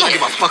inside. I don't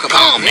give a fuck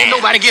about them. Ain't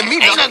nobody give me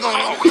nothing.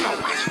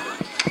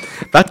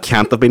 That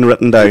can't have been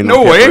written down.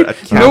 No way.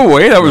 No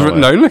way that was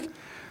written down. Like,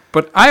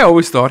 but I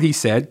always thought he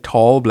said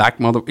tall black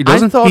mother. He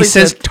doesn't. He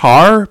says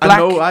tar black. I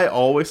know. I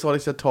always thought he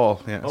said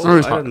tall. Yeah. Oh,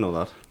 I didn't know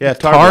that. Yeah,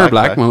 tar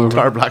black motherfucker.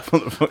 Tar black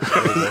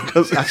motherfucker.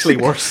 Because actually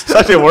worse. It's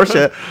actually worse.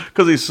 Yeah.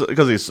 Because he's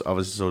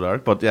obviously so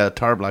dark. But yeah,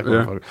 tar black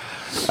motherfucker.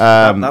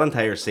 That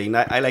entire scene,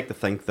 I like to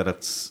think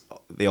that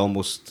they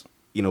almost,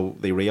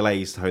 they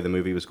realized how the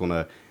movie was going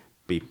to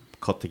be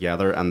cut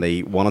together, and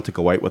they wanted to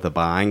go out with a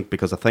bang,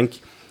 because I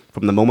think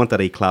from the moment that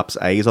he claps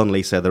eyes on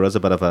Lisa, there is a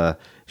bit of a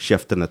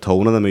shift in the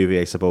tone of the movie,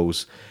 I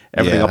suppose.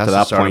 Everything up to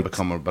that point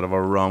become a bit of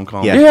a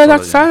rom-com. Yeah,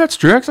 that's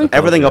true. Actually,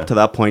 everything up to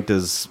that point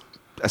is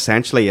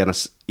essentially in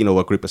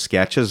a group of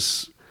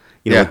sketches.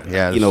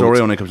 The story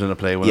only comes into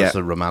play when it's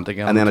a romantic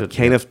element. And then it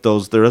kind of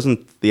does. There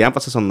isn't the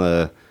emphasis on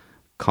the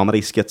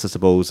comedy skits, I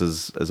suppose,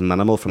 is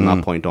minimal from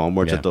that point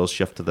onwards. It does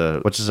shift to the,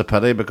 which is a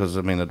pity, because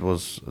I mean it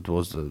was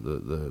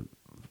the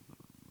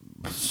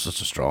such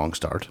a strong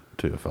start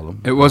to a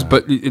film. It was,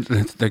 but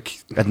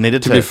it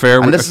needed to be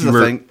fair. And this is the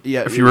thing.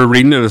 Yeah, if you were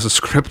reading it as a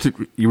script,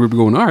 you would be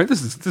going, "All right,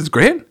 this is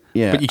great."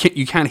 Yeah, but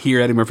you can't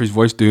hear Eddie Murphy's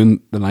voice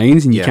doing the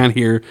lines, and you can't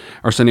hear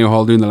Arsenio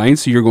Hall doing the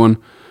lines. So you're going,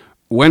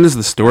 when does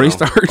the story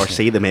start? Or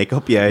see the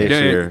makeup?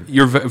 Sure.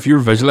 If you're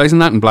visualizing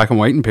that in black and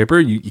white and paper,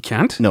 you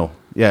can't. No.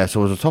 Yeah,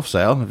 so it was a tough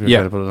sell if you're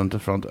trying to put it in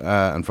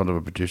front of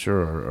a producer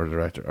or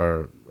director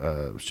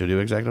or studio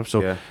executive.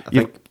 So I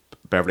think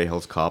Beverly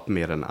Hills Cop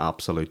made an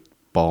absolute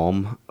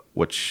bomb,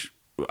 which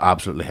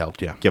absolutely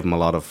helped. Yeah, give him a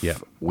lot of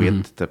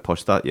weight to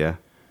push that. Yeah,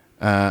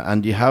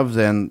 and you have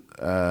then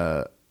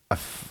a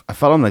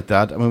film like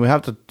that. I mean, we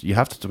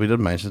did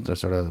mention the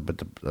sort of a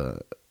bit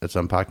its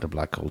impact on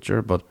black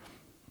culture, but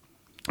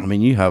I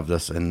mean, you have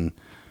this in.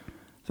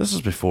 This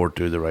is before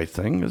Do the Right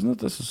Thing,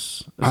 isn't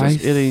it? I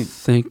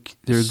think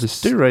there's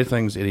this. Do the Right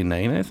Thing's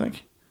 89, I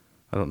think.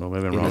 I don't know,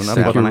 maybe I'm In wrong the on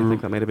that. 7, I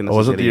think that might have been. Oh,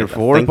 was it the year 88,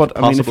 before? But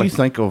I mean, if possibly. you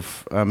think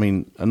of, I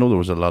know there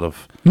was a lot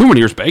of nowhere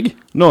near as big.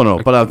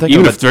 No, but I'm thinking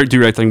even about, if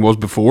Do Right Thing was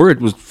before, it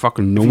was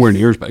fucking nowhere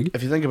near as big.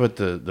 if you think about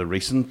the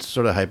recent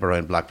sort of hype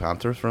around Black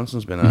Panther, for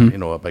instance, being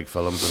a big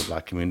film for the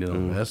black community,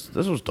 and this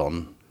was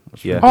done.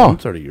 Yeah.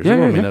 30 years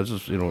ago. I mean, it was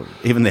just,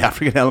 even the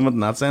African element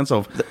in that sense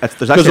of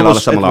there's actually a lot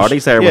of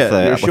similarities there with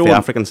the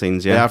African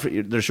scenes. Yeah,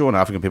 they're showing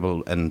African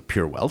people in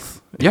pure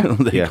wealth. Yeah,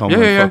 they come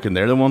and fucking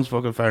they're the ones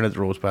fucking firing at the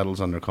rose petals,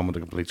 and they're coming to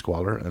complete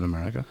squalor in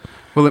America.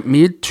 Well, it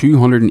made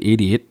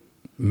 $288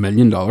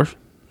 million on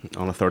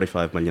a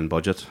 $35 million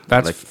budget.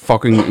 That's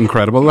fucking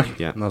incredible. Like,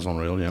 yeah, that's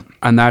unreal. Yeah,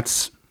 and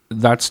that's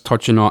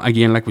touching on,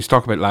 again, like we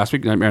talked about last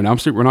week, Nightmare on Elm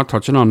Street. We're not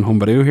touching on home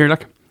video here,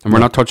 like, and we're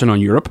not touching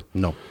on Europe.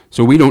 No,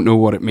 so we don't know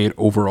what it made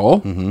overall.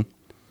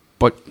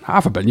 But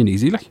 $500 million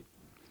easy, like.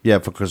 Yeah,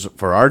 because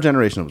for our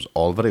generation, it was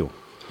all video.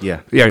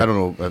 Yeah. I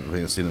don't know if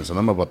you've seen it in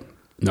cinema, but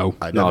no,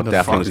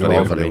 definitely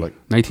all video. Like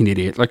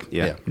 1988, like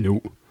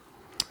no,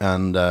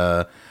 and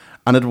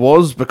it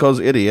was because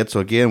 88. So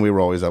again, we were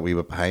always that wee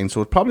bit behind.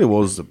 So it probably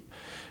was.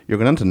 You're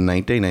going into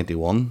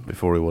 1991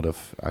 before we would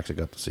have actually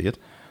got to see it,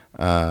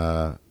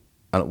 and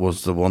it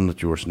was the one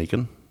that you were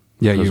sneaking.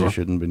 Yeah, because you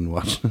shouldn't have been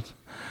watching it,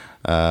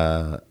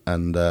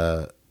 and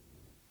the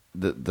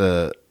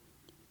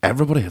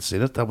everybody had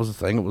seen it. That was the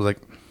thing. It was like,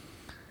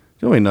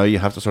 now you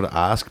have to sort of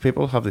ask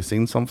people, have they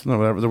seen something or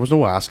whatever. There was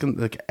no asking.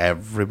 Like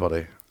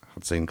everybody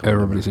had seen.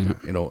 Everybody's seen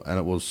it. And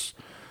it was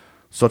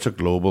such a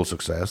global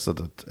success that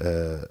it,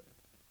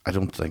 I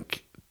don't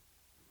think,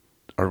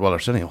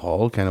 Arsenio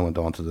Hall kind of went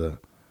on to the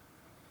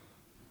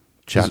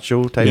chat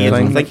show type thing.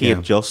 I think he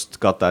had just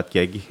got that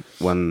gig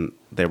when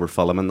they were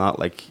filming that.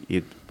 Like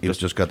he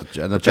just got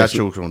the chat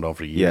show going on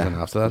for years. And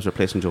after that, it was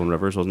replacing Joan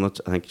Rivers, wasn't it?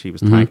 I think she was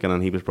tanking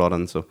and he was brought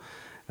in. So.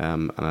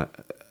 And I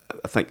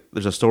think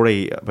there's a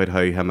story about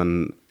how him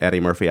and Eddie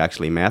Murphy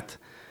actually met,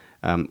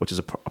 which is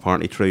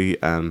apparently true.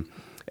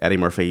 Eddie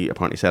Murphy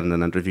apparently said in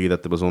an interview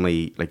that there was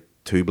only like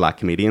 2 black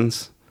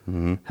comedians,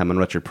 him and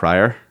Richard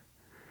Pryor,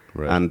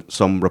 and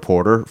some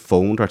reporter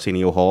phoned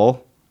Arsenio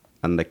Hall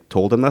and like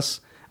told him this,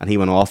 and he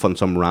went off on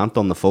some rant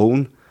on the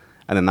phone,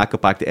 and then that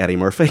got back to Eddie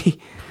Murphy,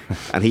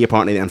 and he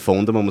apparently then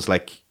phoned him and was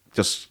like,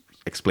 just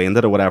explained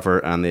it or whatever,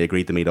 and they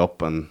agreed to meet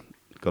up and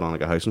got on like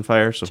a house on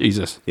fire. So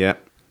Jesus, yeah.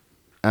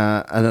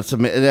 And it's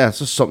it's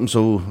just something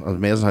so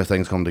amazing how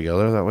things come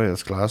together that way.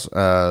 It's class.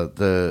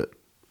 I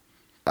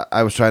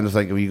was trying to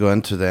think, if you go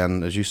into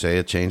then, as you say,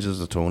 it changes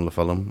the tone of the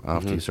film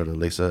after you sort of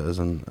Lisa is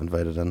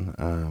invited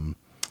in,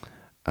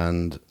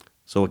 and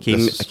so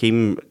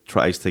Akeem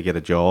tries to get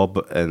a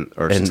job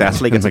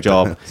successfully gets a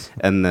job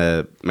in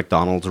the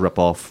McDonald's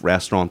rip-off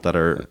restaurant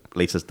that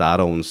Lisa's dad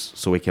owns,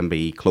 so he can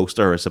be close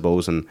to her, I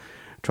suppose, and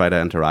try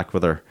to interact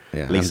with her.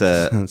 Yeah,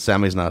 Lisa, and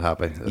Sammy's not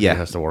happy. He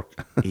has to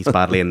work. He's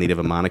badly in need of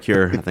a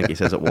manicure. I think he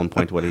says at one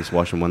point when he's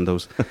washing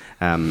windows.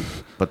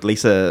 But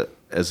Lisa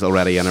is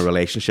already in a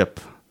relationship.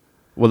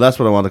 Well, that's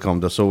what I want to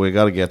come to. So we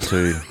got to get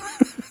to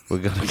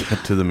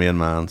the main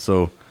man.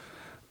 So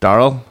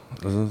Daryl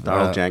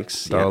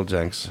Jenks, Daryl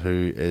Jenks,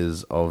 who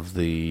is of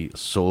the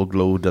Soul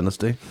Glow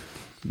dynasty.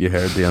 You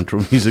heard the intro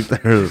music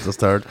there at the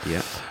start.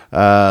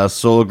 Yeah.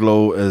 Soul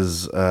Glow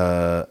is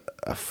a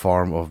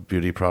form of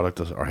beauty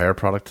product or hair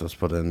product that's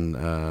put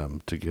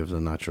in to give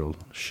the natural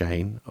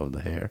shine of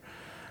the hair.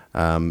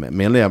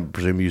 Mainly, I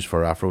presume, used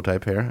for Afro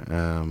type hair.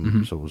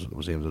 So it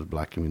was aimed at the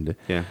black community.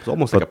 Yeah, it's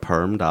almost like a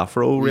permed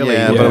Afro, really.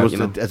 Yeah, but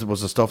it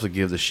was the stuff that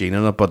gave the sheen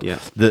in it. But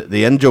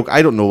the end joke,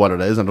 I don't know what it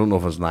is. I don't know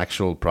if it's an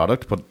actual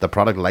product, but the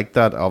product like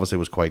that obviously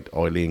was quite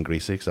oily and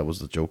greasy, because that was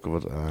the joke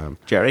of it.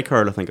 Jerry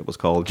Curl, I think it was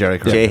called. Jerry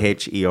Curl.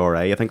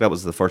 Jhera. I think that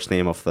was the first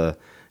name of the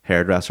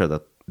hairdresser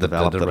that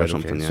developed it or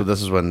something. Okay. So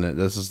this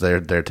is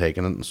they're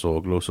taking it in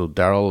Soul Glow. So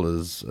Daryl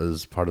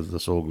is part of the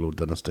Soul Glow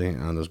dynasty,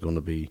 and is going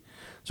to be,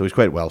 so he's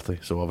quite wealthy.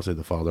 So obviously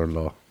the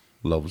father-in-law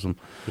loves him,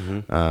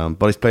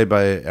 but he's played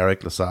by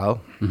Eric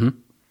LaSalle,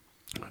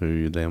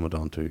 who then went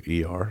on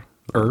to ER.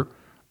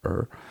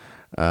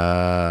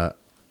 And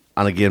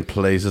again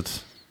plays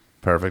it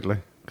perfectly,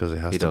 because he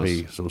has to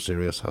be so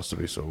serious, has to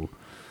be so.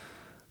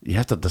 You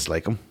have to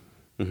dislike him,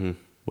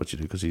 what you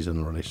do, because he's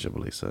in a relationship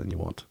with Lisa, and you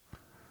want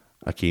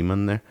Akeem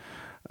in there.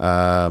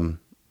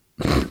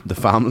 The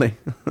family,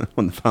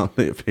 when the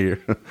family appear,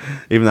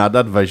 even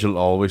that visual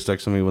always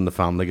sticks with me, when the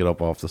family get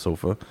up off the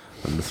sofa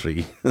and the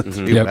three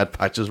wet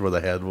patches where the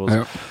head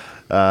was.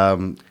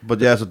 But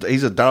yeah, so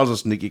Daryl's a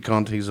sneaky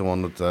cunt. He's the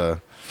one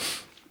that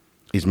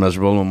he's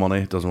miserable with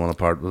money, doesn't want to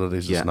part with it.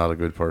 He's just not a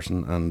good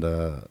person, and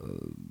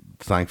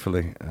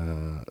thankfully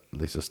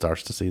Lisa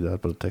starts to see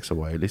that, but it takes a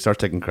while. He starts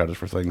taking credit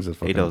for things that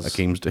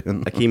Akeem's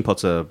doing. Akeem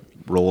puts a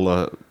roll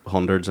of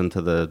hundreds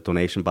into the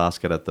donation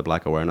basket at the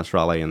Black Awareness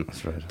rally, and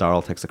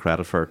Daryl takes the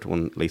credit for it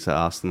when Lisa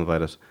asks him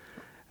about it.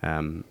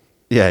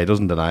 Yeah, he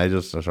doesn't deny,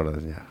 just sort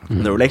of,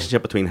 The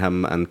relationship between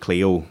him and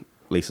Cleo,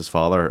 Lisa's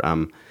father,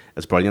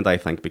 is brilliant, I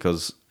think,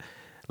 because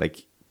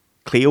like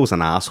Cleo's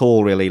an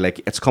asshole, really.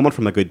 Like, it's coming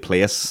from a good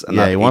place, and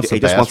he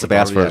just wants the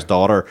best for his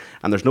daughter,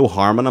 and there's no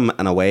harm in him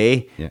in a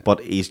way.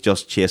 But he's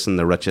just chasing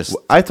the richest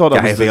guy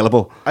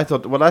available. I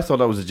thought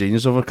that was the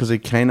genius of it, because he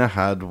kind of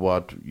had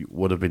what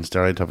would have been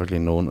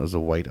stereotypically known as a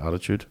white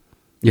attitude.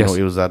 You know,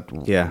 he was that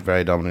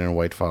very domineering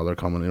white father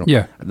coming. You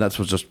know, and that's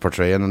what just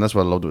portraying, and that's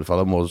what I loved about the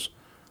film was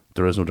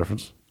there is no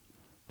difference.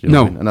 You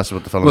know what I mean? And that's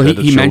what the film did.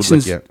 He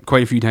mentions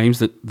quite a few times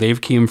that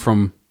they've came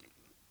from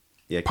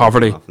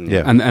poverty,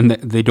 and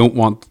they don't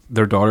want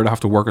their daughter to have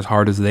to work as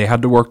hard as they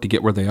had to work to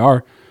get where they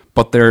are.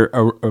 But they're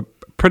a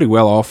pretty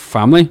well off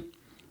family,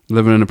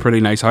 living in a pretty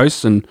nice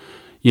house, and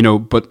you know.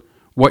 But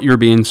what you're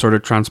being sort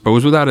of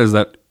transposed with that is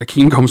that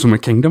Akeem comes from a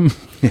kingdom.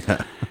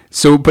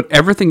 So, but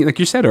everything, like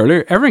you said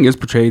earlier, everything is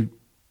portrayed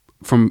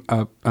from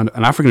an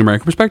African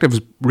American perspective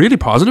is really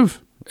positive,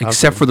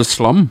 except for the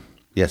slum.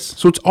 Yes.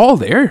 So it's all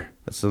there.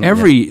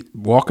 Every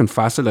walk and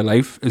facet of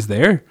life is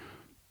there,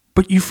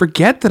 but you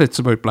forget that it's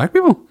about black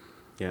people.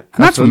 Yeah,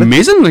 and that's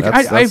amazing. Like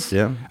I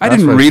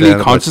didn't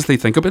really consciously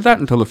think about that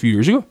until a few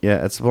years ago.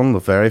 Yeah, it's one of the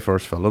very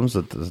first films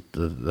that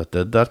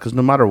did that. Because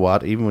no matter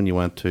what, even when you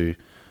went to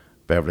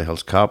Beverly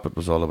Hills Cop, it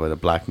was all about a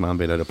black man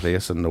being out of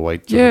place in the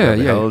white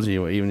Beverly Hills.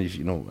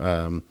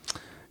 Even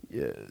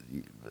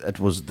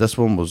if this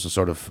one was a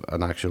sort of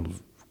an actual,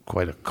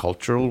 quite a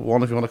cultural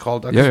one, if you want to call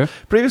it that.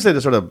 Previously,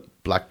 the sort of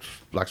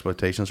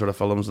blaxploitation sort of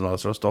films and all that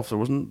sort of stuff, there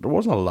wasn't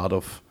a lot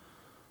of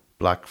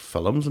black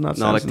films in that sense.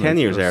 No, like 10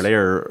 years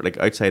earlier, like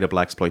outside of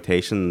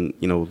blaxploitation,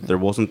 you know, there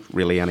wasn't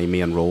really any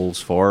main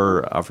roles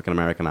for African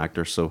American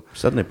actors. So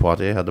Sidney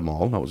Poitier had them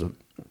all. That was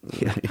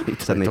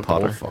it. Sidney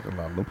Potter. Fucking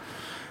lot of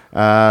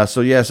them.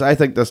 So yes, I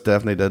think this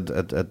definitely did.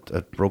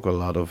 It broke a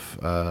lot of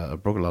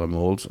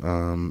molds.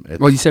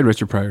 Well, you said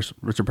Richard Pryor.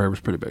 Richard Pryor was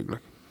pretty big,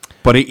 like.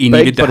 But he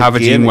needed to have a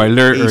Gene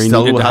Wilder, or he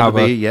needed to have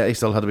he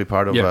still had to be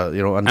part of, you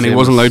know, and he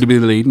wasn't allowed to be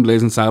the lead in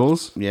Blazing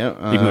Saddles.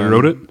 Yeah, even though he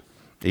wrote it.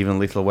 Even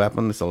Lethal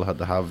Weapon, they still had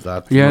to have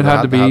that. Yeah, it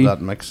had to have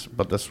that mix.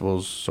 But this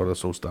was sort of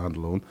so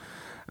standalone,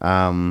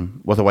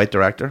 with a white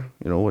director,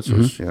 you know, which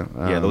was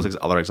those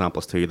other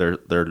examples too.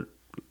 They're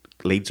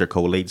leads or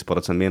co-leads, but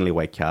it's a mainly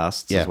white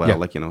cast as well.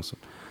 Like, you know, so.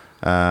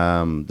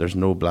 There's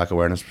no black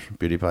awareness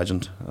beauty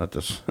pageant at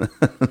this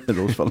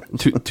those films.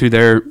 to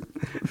their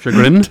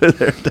chagrin, to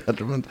their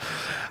detriment.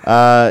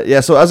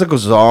 So as it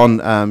goes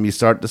on, you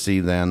start to see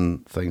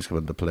then things come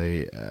into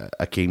play.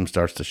 Akeem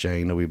starts to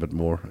shine a wee bit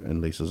more in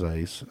Lisa's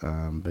eyes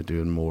by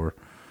doing more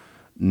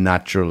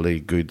naturally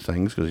good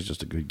things, because he's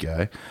just a good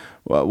guy.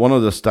 Well, one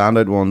of the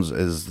standout ones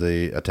is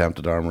the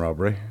attempted armed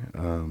robbery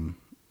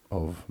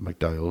of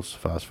McDowell's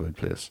fast food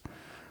place,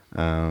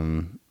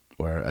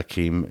 where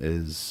Akeem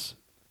is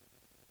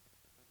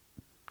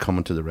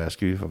coming to the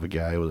rescue of a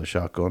guy with a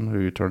shotgun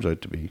who turns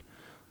out to be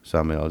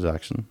Samuel L.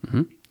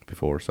 Jackson.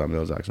 Before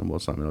Samuel L. Jackson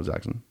was Samuel L.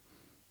 Jackson,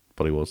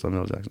 but he was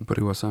Samuel L. Jackson.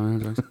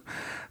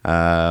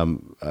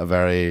 A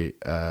very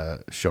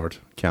short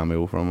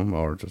cameo from him,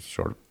 or just a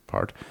short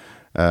part.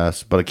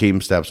 But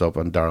Akeem steps up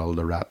and Daryl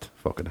the Rat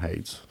fucking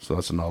hides. So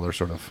that's another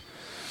sort of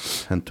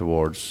hint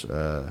towards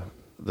the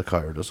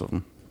cowardice of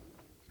him.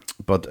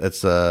 But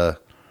it's I'm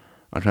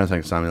trying to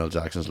think of Samuel L.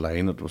 Jackson's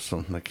line. It was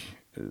something like,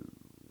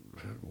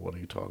 what are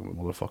you talking about,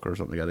 motherfucker, or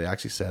something like that. He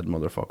actually said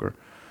motherfucker,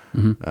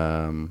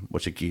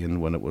 which again,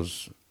 when it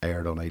was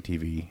aired on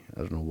ITV, I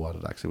don't know what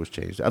it actually was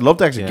changed. I'd love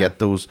to actually get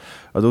those.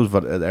 Are those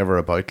ever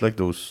about, like,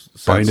 those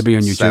bound to be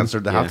on YouTube?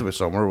 Censored? They have to be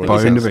somewhere. I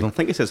don't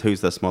think he says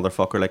who's this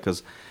motherfucker, like,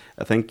 because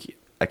I think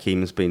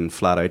Akeem's been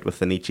flat out with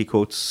the Nietzsche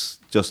quotes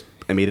just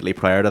immediately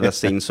prior to this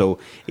scene, so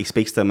he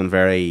speaks to them in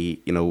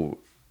very, you know,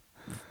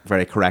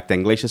 very correct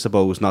English, I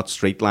suppose, not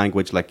street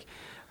language, like.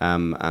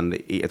 And I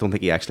don't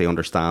think he actually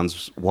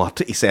understands what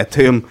he said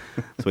to him.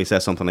 So he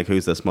says something like,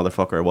 "Who's this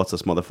motherfucker? What's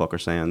this motherfucker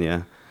saying?"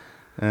 Yeah.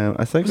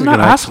 I think isn't that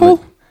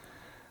asshole?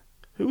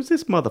 Who's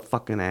this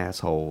motherfucking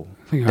asshole?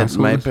 It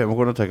might be. We're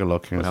going to take a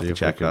look here. We'll have to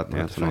check that.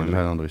 Yeah,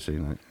 how long do we see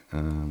now?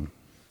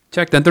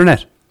 Check the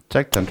internet.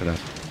 Check the internet.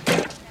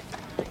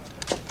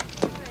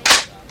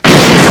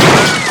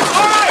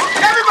 All right,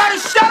 everybody,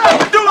 shut up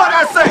and do what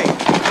I say.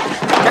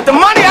 Get the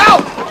money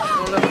out.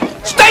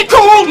 Stay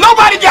cool.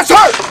 Nobody gets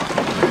hurt.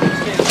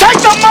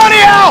 Take the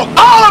money out!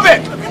 All of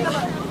it!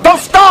 Don't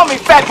stall me,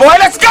 fat boy.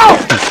 Let's go!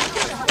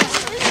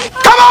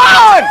 Come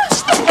on!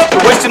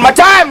 You're wasting my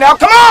time now.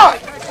 Come on!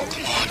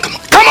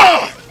 Come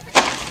on!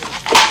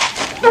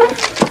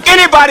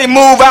 Anybody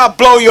move, I'll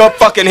blow your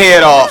fucking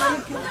head off.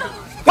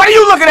 What are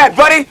you looking at,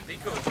 buddy?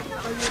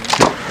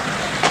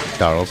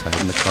 Daryl's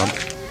hiding the front.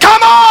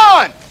 Come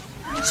on!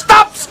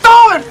 Stop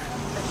stalling!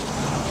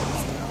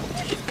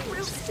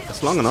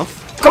 That's long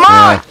enough. Come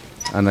on! Yeah.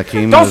 And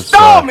Akeem don't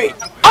stall me!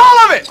 All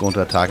of it! Going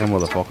to attack him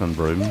with a fucking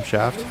broom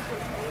shaft.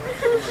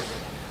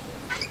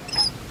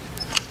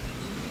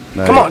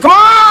 Now, come on, come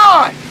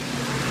on!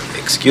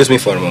 Excuse me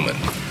for a moment.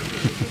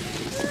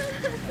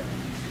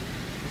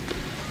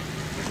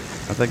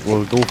 I think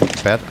we'll go for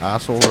pet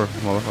asshole or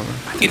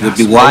motherfucker. It would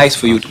be wise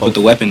for you to put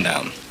the weapon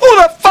down. Who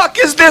the fuck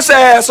is this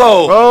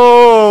asshole?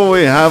 Oh,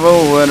 we have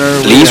a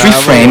winner. Please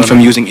refrain from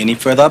using any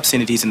further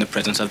obscenities in the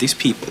presence of these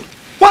people.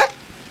 What?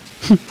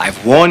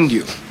 I've warned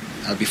you.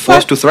 I'll be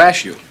forced to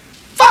thrash you.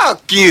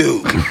 Fuck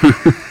you!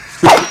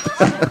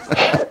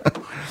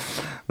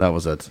 That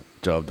was it.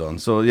 Job done.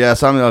 So yeah,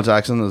 Samuel L.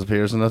 Jackson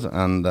appears in it,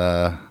 and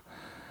I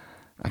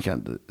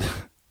can't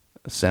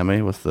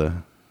Semi with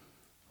the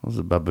what was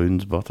it,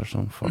 baboon's butt or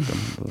something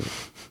fucking.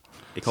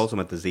 He calls him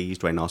a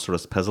diseased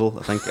rhinoceros pizzle,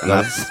 I think, in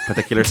that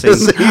particular scene.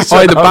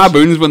 Oh, the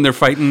baboons when they're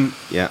fighting.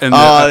 Yeah.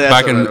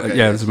 Back in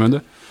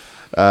Zamunda.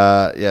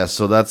 Yeah,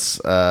 so that's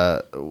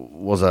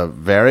was a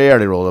very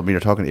early role. I mean,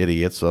 you're talking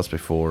 88, so that's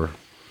before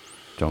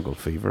Jungle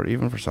Fever,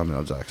 even for Samuel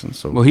L. Jackson.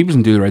 So well, he was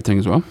in Do the Right Thing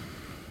as well.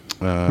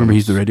 Remember,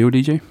 he's the radio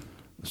DJ.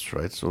 That's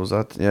right. So was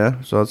that? Yeah.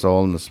 So that's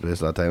all in the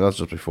space of that time. That's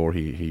just before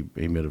he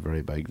made it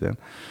very big then.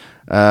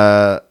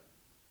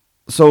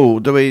 So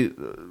do we?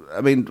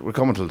 I mean, we're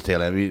coming to the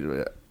tail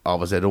end.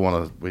 Obviously, I don't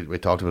want to. We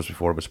talked about this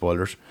before about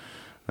spoilers.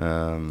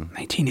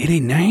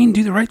 1989,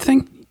 Do the Right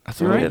Thing.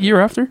 That's right. Year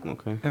after.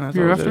 Okay. Yeah,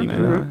 year after.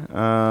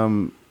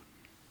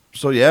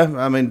 So yeah,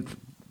 I mean,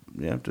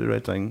 yeah, Do the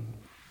Right Thing.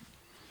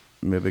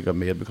 Maybe got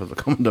made because of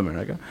coming to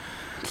America.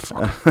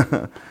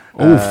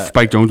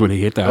 Spike Jones would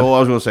hate that. Oh, I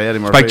was going to say Eddie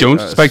Murphy. Spike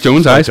Jones, Spike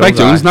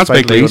Jones, not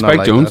Spike Lee,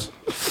 Spike Jones.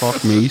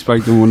 Fuck me,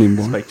 Spike Jones wouldn't even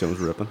born. Spike Jones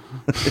ripping.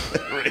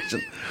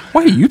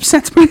 Why are you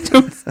upset, Spike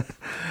Jones?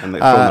 And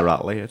they're throwing the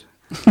rattle head.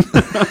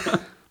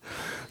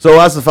 So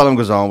as the film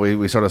goes on,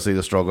 we sort of see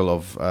the struggle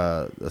of,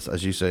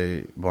 as you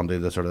say, Bundy,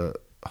 the sort of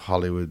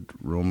Hollywood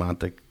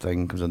romantic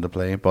thing comes into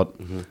play, but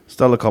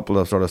still a couple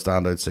of sort of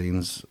standout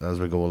scenes as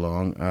we go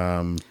along.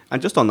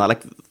 And just on that,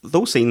 like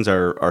those scenes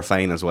are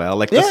fine as well.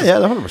 Like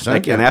 100%.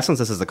 Like in essence,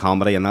 this is a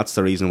comedy, and that's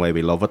the reason why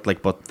we love it.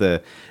 Like, but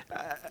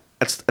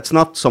it's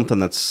not something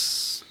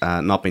that's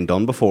not been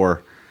done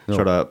before. No.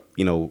 Sort of,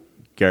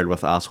 girl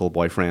with asshole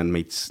boyfriend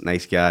meets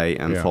nice guy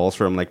and falls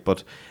for him. Like,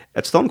 but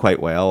it's done quite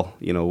well.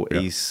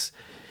 He's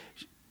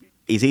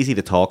easy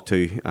to talk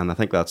to, and I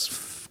think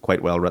that's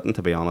quite well written,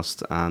 to be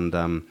honest.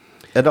 And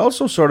it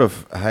also sort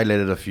of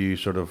highlighted a few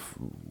sort of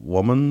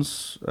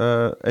women's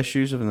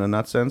issues in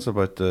that sense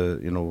about the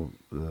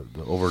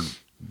over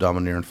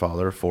domineering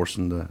father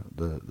forcing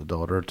the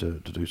daughter to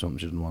do something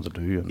she didn't want to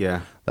do,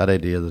 and that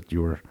idea that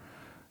your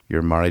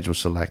marriage was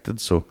selected.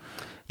 So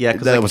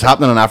that it was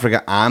happening in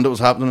Africa and it was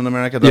happening in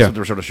America. That's what they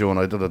were sort of showing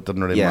out, that it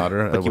didn't really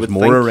matter. It was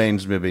more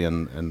arranged maybe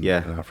in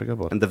Africa,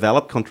 but in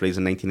developed countries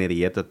in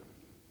 1988 that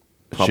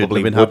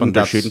probably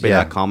shouldn't be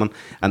that common,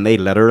 and they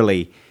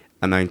literally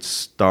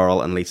announced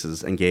Darryl and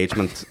Lisa's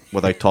engagement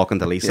without talking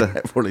to Lisa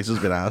before Lisa's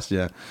been asked.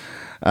 And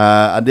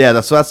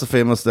that's the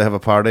famous. They have a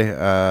party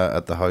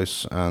at the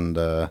house, and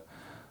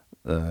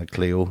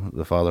Cleo,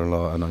 the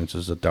father-in-law,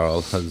 announces that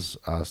Darryl has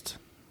asked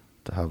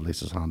to have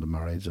Lisa's hand in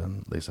marriage,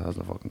 and Lisa has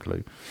no fucking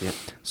clue.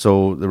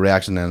 So the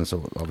reaction then,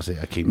 obviously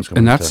Akeem's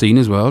coming in that scene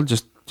as well.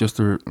 Just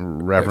the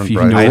Reverend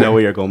Brown. I know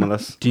where you're going with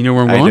this. Do you know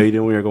where I'm going? I know you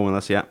know where you're going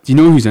with this. Yeah. Do you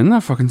know who's in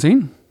that fucking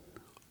scene?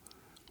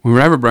 When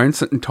Reverend Brown's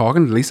sitting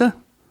talking to Lisa,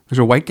 there's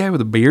a white guy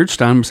with a beard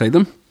standing beside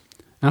them.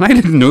 And I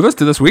didn't know this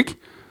till this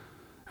week.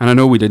 And I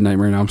know we did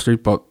Nightmare on Elm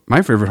Street, but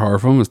my favourite horror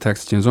film was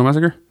Texas Chainsaw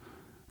Massacre,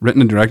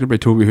 written and directed by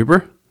Tobe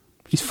Hooper.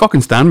 He's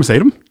fucking standing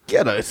beside him.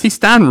 Get out. He's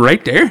standing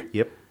right there.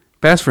 Yep.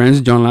 Best friends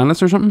with John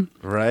Landis or something.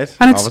 Right.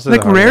 And it's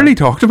like rarely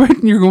talked about,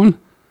 and you're going...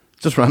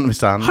 Just randomly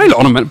standing. Hold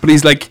on a minute, but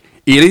he's like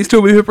 80s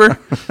Tobe Hooper,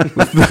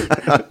 with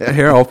the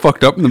hair all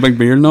fucked up and the big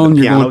beard and all.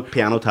 And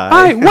piano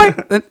tie. Why?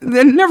 It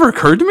never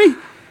occurred to me.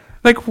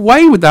 Like,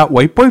 why would that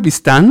white boy be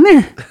standing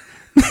there?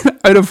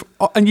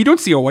 And you don't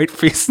see a white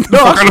face.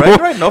 No, that's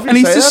right enough. And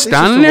he's just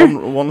standing there.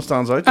 One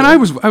stands out. And I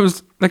was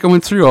like, I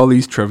went through all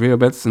these trivia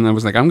bits, and I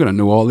was like, I'm gonna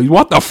know all these.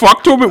 What the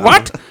fuck, Toby?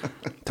 What?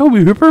 Tobe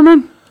Hooper,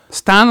 man,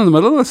 stand in the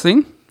middle of the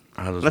scene.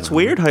 That's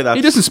weird how that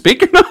he doesn't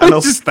speak or nothing.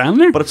 He's just standing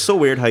there. But it's so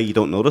weird how you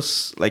don't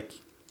notice. Like,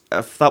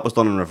 if that was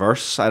done in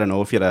reverse, I don't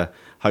know. If you had a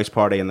house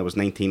party and there was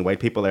 19 white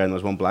people there and there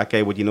was one black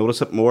guy, would you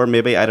notice it more?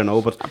 Maybe, I don't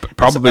know, but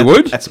probably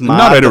would. It's mad,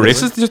 not out of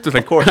racist, just like,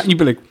 of course. You'd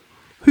be like,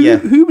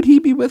 who would he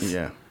be with?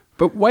 Yeah.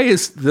 But why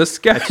is this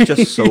guy? It's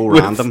just so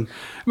random.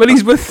 But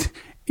he's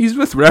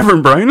with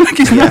Reverend Brown. Like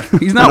he's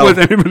not with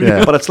anybody.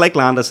 Yeah. But it's like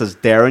Landis is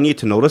daring you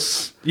to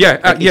notice.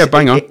 Yeah,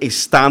 bang on. He's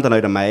standing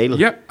out a mile.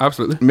 Yeah,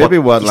 absolutely. Maybe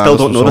what Landis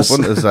was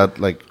hoping is that,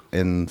 like,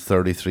 in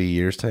 33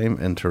 years' time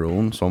in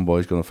Tyrone, some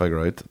boy's going to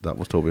figure out that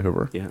was Tobe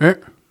Hooper. Yeah.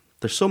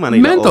 There's so many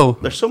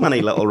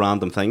little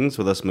random things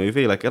with this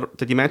movie. Like,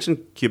 did you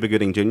mention Cuba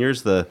Gooding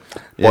Jr.'s the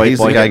boy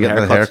guy getting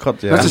the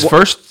haircut? Yeah. That's his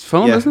first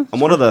film, isn't it?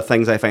 And one of the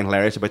things I find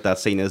hilarious about that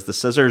scene is the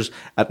scissors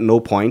at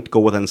no point go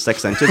within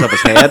 6 inches of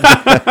his head,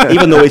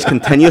 even though he's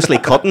continuously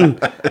cutting.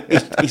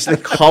 He's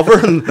like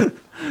hovering.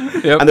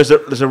 Yep. And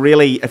there's a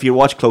really, if you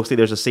watch closely,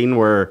 there's a scene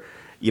where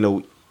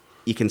you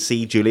can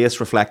see Julius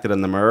reflected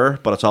in the mirror,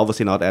 but it's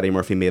obviously not Eddie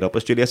Murphy made up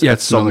as Julius. Yeah,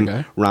 it's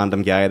some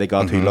random guy they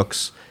got who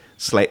looks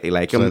slightly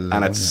like him,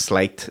 and it's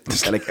slight.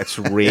 Like, it's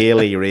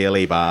really,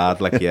 really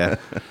bad. Like, yeah.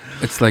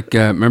 It's like,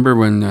 remember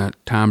when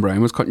Tam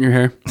Brown was cutting your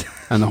hair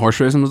and the horse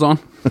racing was on?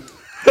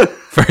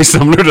 Very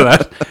similar to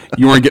that.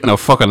 You weren't getting a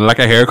fucking lick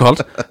of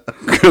haircut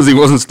because he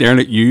wasn't staring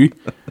at you.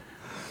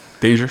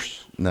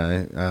 Dangerous.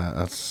 No,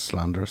 that's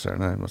slanderous there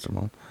now, Mr.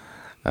 Mom.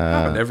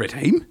 Not every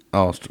time.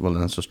 Oh, well,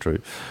 that's just true.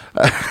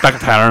 Back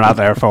at Tyler, not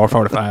there,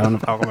 4:45. I'm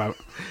talking about.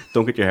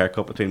 Don't get your hair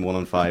cut between 1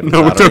 and 5.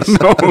 No,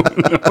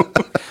 no.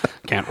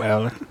 Can't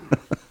well.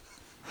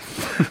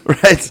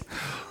 Right.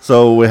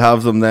 So we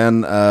have them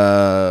then.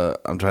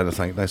 I'm trying to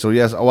think now. So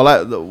yes,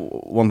 well,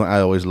 one thing I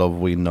always love,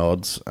 we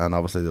nods, and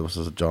obviously there was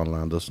a John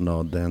Landis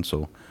nod then.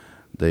 So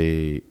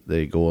they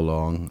go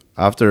along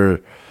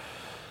after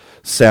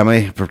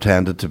Semmi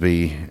pretended to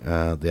be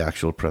the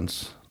actual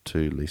prince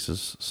to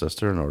Lisa's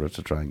sister in order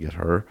to try and get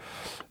her.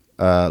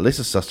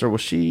 Lisa's sister,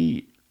 was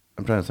she?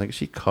 I'm trying to think. Is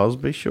she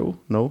Cosby Show?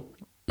 No.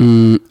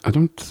 I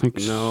don't think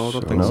so. No, I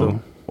don't think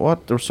so.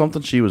 What? There was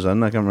something she was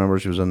in. I can't remember.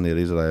 She was in the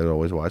 80s that I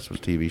always watched. It was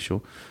a TV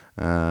show.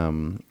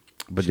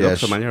 But she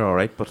looks familiar, all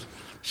right. But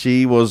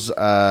she was.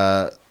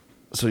 So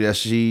yes,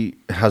 she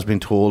has been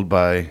told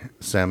by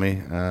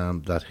Semmi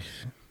that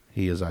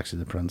he is actually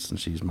the prince, and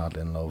she's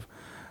madly in love.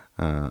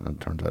 And it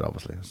turns out,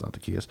 obviously, it's not the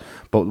case.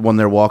 But when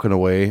they're walking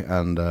away,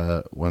 and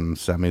when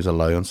Semmi's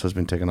allowance has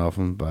been taken off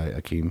him by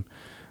Akeem,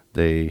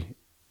 they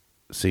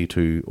see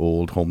two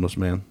old homeless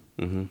men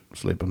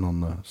sleeping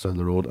on the side of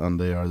the road, and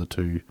they are the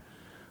two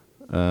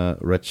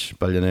rich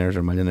billionaires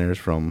or millionaires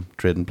from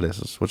Trading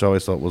Places, which I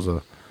always thought was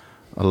a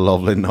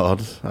lovely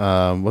nod.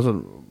 Was it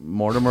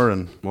Mortimer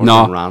and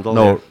Randall?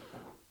 No, yeah.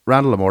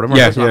 Randall and Mortimer.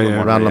 Yeah.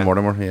 Randall and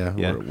Mortimer.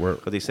 Yeah.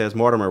 Because he says,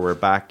 Mortimer, we're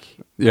back.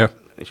 Yeah.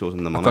 He shows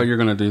him the money. I thought you were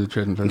going to do the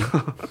Trading Places.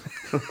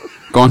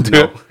 Go on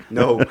to it.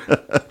 No.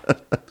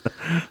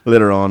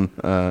 Later on,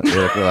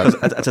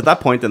 it's at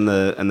that point in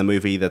the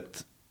movie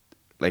that,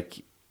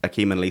 like,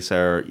 Akeem and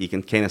Lisa you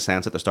can kind of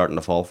sense that they're starting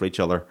to fall for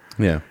each other.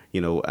 Yeah.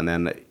 And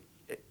then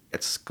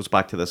it goes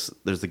back to this.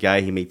 There's the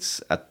guy he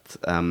meets at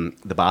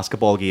the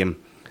basketball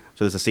game.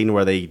 So there's a scene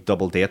where they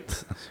double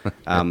date,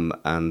 and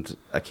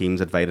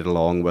Akeem's invited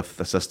along with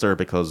the sister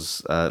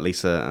because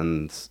Lisa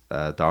and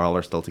Darryl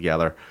are still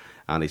together,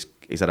 and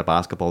he's at a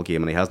basketball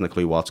game and he hasn't a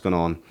clue what's going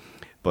on.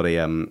 But he,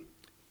 at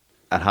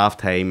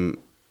halftime,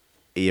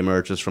 he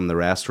emerges from the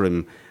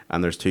restroom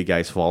and there's two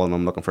guys following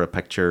him looking for a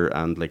picture,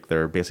 and like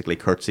they're basically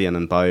curtsying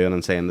and bowing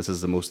and saying this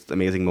is the most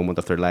amazing moment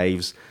of their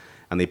lives.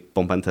 And they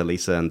bump into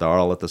Lisa and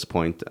Darryl at this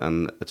point,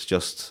 and it's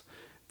just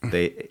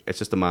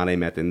a man I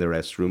met in the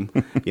restroom,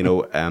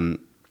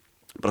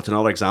 but it's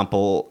another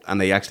example, and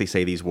they actually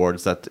say these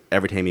words that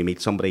every time you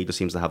meet somebody, he just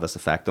seems to have this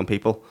effect on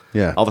people.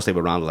 Yeah. Obviously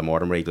with Randall and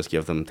Mortimer, he just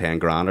give them 10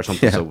 grand or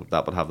something, so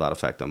that would have that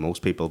effect on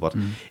most people, but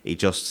he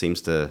just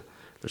seems to,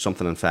 there's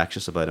something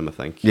infectious about him, I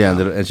think. Yeah,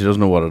 and she doesn't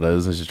know what it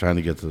is, and she's trying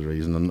to get to the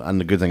reason, and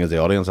the good thing is the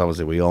audience,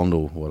 obviously, we all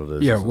know what it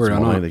is. Yeah, we're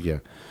on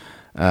it.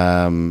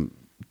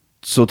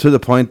 So to the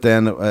point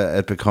then,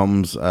 it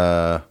becomes...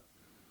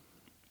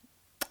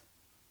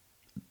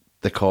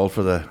 They call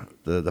for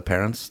the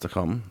parents to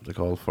come. They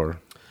call for...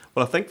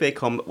 Well, I think they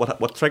come...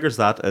 What triggers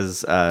that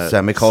is...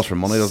 Semmi calls for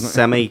money, doesn't it?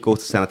 Semmi goes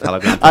to send a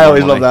telegram. I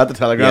always love that, the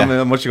telegram. Yeah.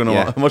 How much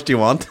How much do you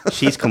want?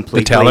 She's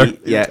completely... The teller?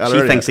 Yeah,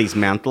 she thinks he's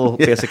mental,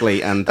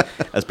 basically, and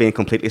is being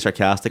completely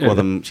sarcastic with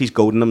him. She's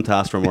goading him to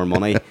ask for more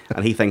money,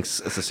 and he thinks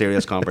it's a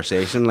serious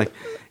conversation. Like,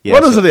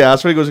 what is it he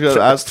asked for? He goes,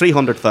 it's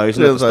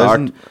 300,000 at the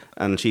start,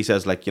 and she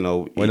says, like,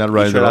 why not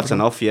round sure that's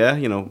enough? Yeah,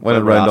 why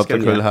not round up the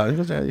cool hand? He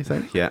goes, yeah, you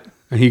think? Yeah.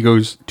 And he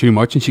goes, too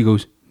much, and she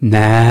goes,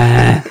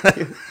 nah.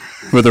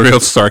 With a real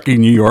sarky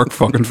New York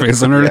fucking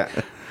face on her. Yeah.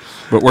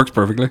 But it works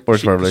perfectly.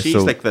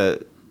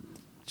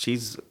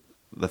 She's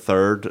the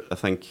third, I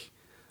think,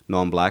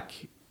 non-black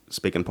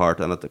speaking part,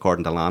 and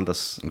according to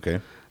Landis. Okay.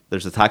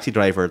 There's a taxi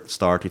driver at the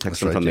start who takes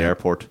them from the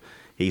airport.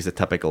 He's a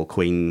typical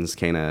Queens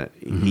kind of...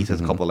 He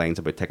says a couple of lines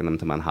about taking them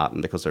to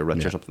Manhattan because they're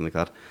rich or something like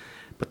that.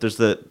 But there's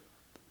a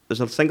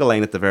single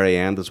line at the very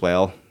end as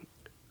well.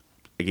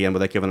 Again,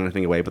 without giving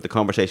anything away, but the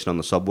conversation on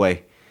the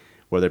subway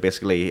where they're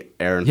basically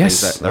airing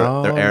things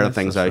out. They're airing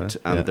things out,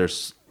 and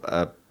there's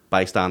a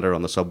bystander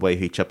on the subway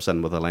who chips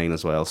in with a line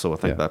as well. So I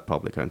think that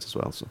probably counts as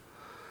well. So,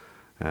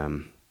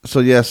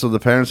 so the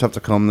parents have to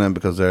come then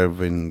because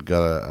they've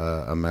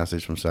got a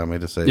message from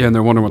Semmi to say... Yeah, and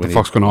they're wondering what the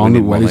fuck's going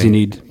on. Why does he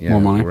need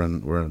more money?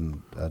 We're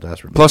in a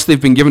desperate... Plus,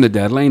 they've been given a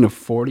deadline of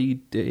 40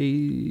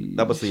 days.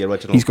 That was the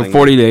original He's got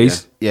 40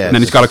 days. Yeah. And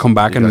then he's got to come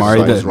back and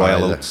marry the...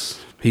 Royal Oaks.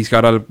 He's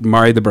got to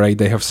marry the bride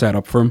they have set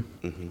up for him.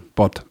 Mm-hmm.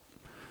 But...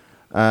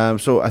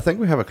 so I think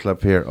we have a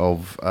clip here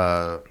of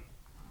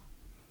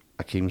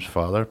Akeem's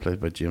father, played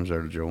by James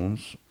Earl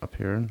Jones,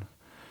 appearing.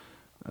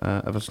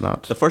 If it's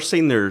not... The first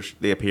scene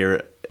they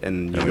appear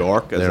in New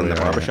York is in the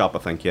barbershop, I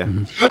think, yeah.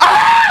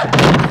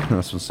 Mm-hmm.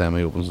 That's when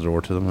Semmi opens the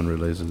door to them and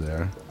realizes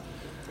they're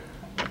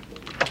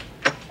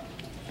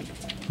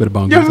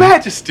there. Your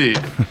Majesty!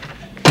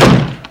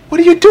 What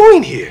are you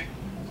doing here?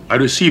 I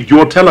received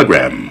your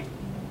telegram.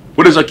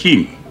 What is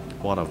Akeem?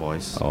 What a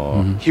voice.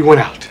 Oh. He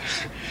went out.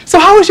 So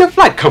how was your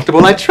flight?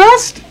 Comfortable, I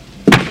trust?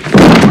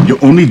 Your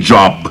only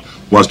job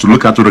was to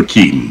look after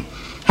Akeem.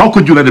 How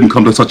could you let him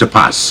come to such a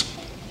pass?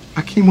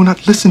 Akeem will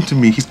not listen to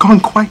me. He's gone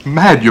quite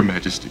mad, Your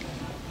Majesty.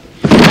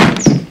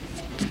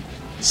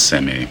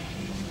 Semmi,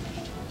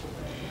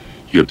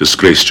 you have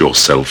disgraced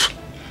yourself,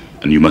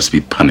 and you must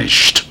be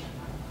punished.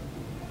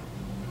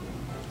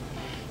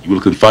 you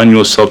will confine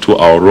yourself to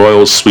our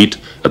royal suite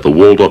at the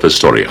Waldorf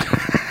Astoria.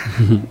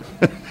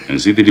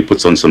 And see that he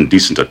puts on some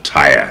decent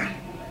attire.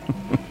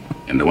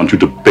 And I want you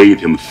to bathe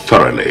him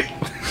thoroughly.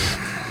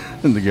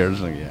 And the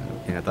girl's like, yeah.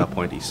 Yeah, at that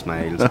point he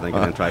smiles, I think,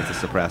 and then tries to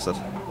suppress it.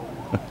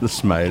 The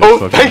smile.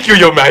 Oh, thank you,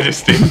 Your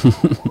Majesty.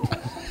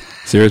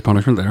 Serious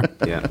punishment there.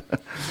 Yeah.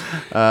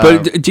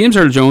 But James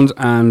Earl Jones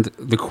and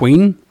the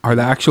Queen are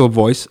the actual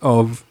voice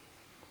of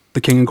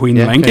the King and Queen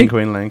Lion King. King,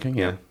 Queen, Lion King,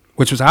 yeah.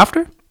 Which was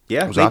after?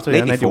 Yeah, it was after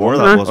 94.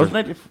 Yeah, That was it?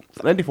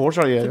 94,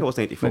 sorry, yeah. I think it was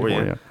 94,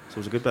 yeah. So it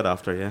was a good bit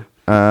after, yeah.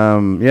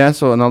 Yeah,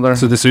 so another...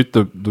 So they suit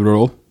the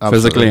role,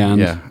 physically and...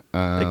 Yeah.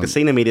 Like the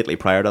scene immediately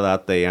prior to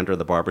that, they enter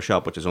the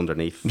barbershop, which is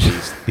underneath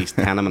these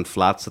tenement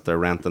flats that they're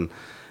renting,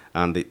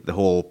 and the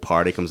whole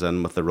party comes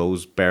in with the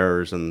rose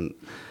bearers, and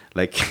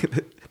like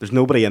there's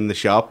nobody in the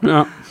shop.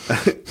 No.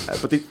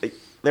 But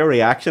their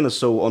reaction is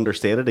so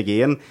understated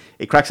again.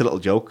 He cracks a little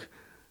joke.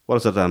 What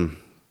is it?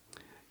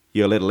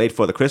 You're a little late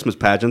for the Christmas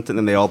pageant, and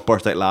then they all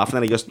burst out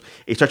laughing. And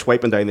he starts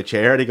wiping down the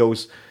chair, and he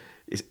goes,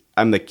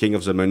 "I'm the king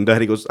of Zamunda."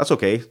 And he goes, "That's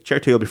okay. Chair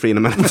 2 will be free in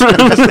a minute."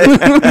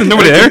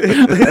 Nobody there.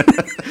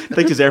 I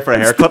think he's there for a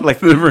haircut.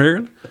 Like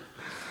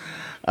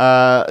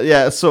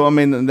yeah. So I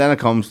mean, and then it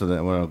comes to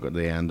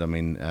the end. I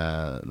mean,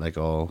 like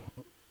all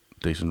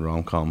decent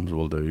rom-coms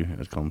will do,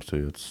 it comes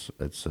to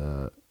its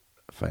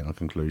final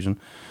conclusion.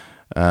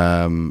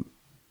 Daryl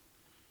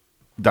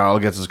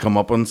gets his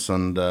comeuppance,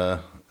 and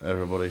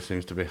everybody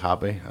seems to be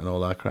happy and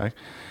all that crack.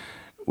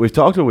 We've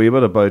talked a wee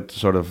bit about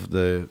sort of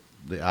the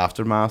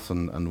aftermath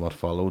and what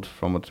followed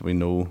from it. We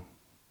know,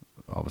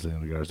 obviously,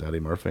 in regards to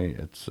Eddie Murphy,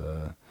 it's...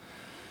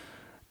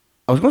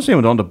 I was going to say it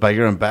went on to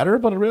bigger and better,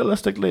 but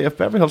realistically, if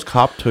Beverly Hills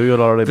Cop 2 had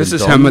already been done... This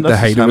is him at the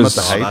height of his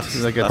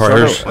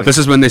careers. This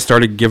is when they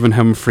started giving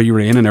him free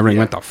reign and everything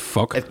went to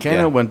fuck. It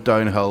kind of went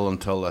downhill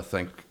until, I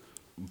think,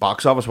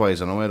 box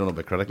office-wise, anyway, I don't know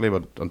about critically,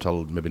 but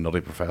until maybe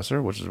Nutty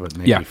Professor, which is about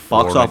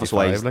 94, box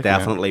office-wise, like,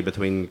 definitely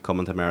between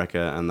Coming to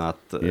America and that.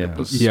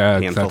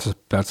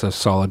 That's a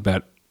solid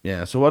bet.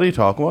 Yeah, so what are you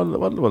talking about?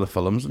 What were the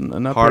films in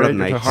that Harlem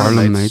period? Nights.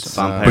 Harlem Nights.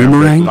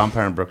 Boomerang.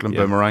 Vampire in Brooklyn.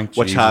 Boomerang.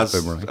 Which has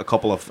a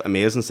couple of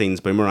amazing scenes,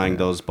 Boomerang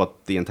does,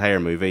 but the entire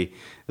movie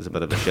is a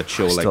bit of a shit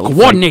show. Like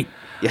coordinate.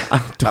 Yeah.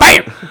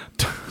 Bam!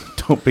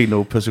 Don't be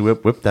no pussy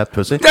whip that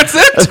pussy. That's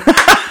it!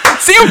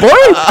 See him, boy!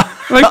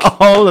 Like,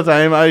 all the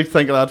time I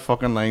think of that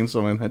fucking line.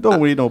 So I mean,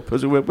 don't we no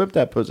pussy whip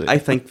that pussy. I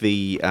think do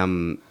you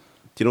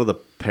know the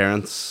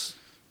parents,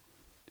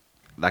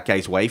 that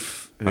guy's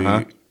wife,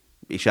 who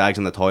he shags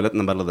in the toilet in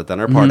the middle of the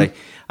dinner party?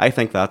 I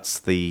think that's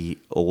the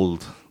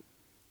old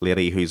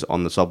lady who's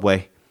on the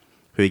subway,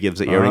 who he gives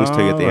the earrings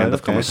to at the end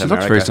of Coming to America. She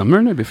looks very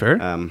similar, to be fair.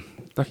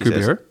 That could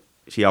be her.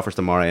 She offers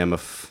to marry him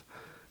if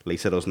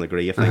Lisa doesn't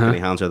agree, I think, and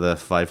he hands her the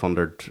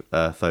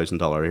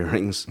 $500,000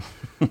 earrings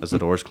as the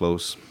doors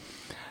close.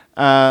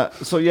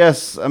 So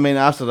yes, I mean,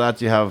 after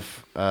that you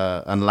have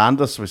and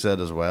Landis, we said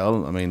as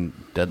well. I mean,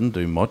 didn't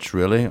do much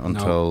really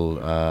until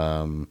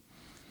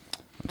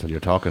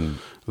you're talking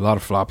a lot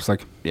of flops,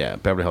 like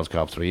Beverly Hills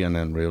Cop 3, and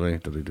then really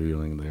did he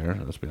do anything there?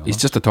 Let's be honest. He's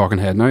just a talking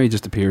head now. He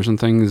just appears in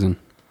things, and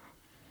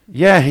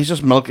he's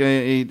just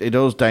milking. He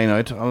does dine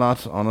out a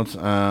lot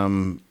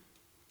on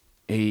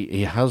it.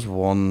 He has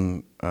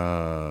won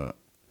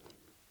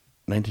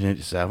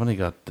 1987. He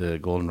got the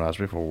Golden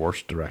Raspberry for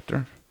worst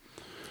director.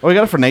 Oh, he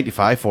got it for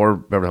 95 for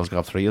Beverly Hills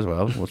Cop 3 as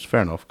well, which is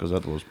fair enough because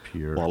that was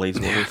pure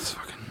it's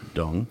fucking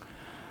dung.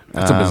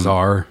 That's a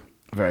bizarre,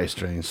 very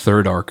strange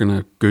third arc in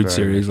a good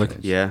series. strange. Like,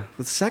 yeah,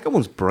 the second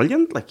one's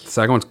brilliant. Like, the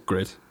second one's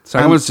great. The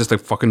second one's just a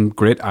fucking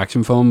great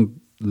action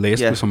film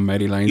laced with some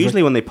mighty lines.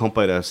 Usually, when they pump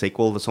out a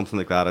sequel to something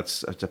like that,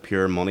 it's a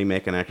pure money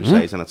making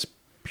exercise and it's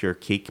pure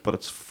geek. But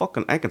it's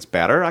fucking, I think it's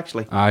better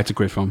actually. It's a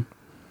great film.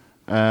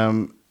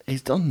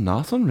 He's done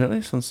nothing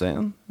really since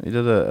then. He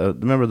did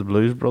remember the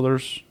Blues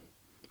Brothers.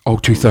 Oh,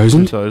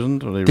 2000? 2000.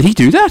 Did he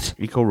do that?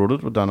 He co-wrote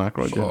it with Dan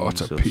Aykroyd. Oh, it's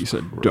a piece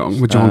of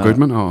dung. With John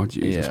Goodman? Oh,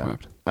 Jesus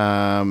wept.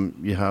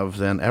 You have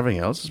then everything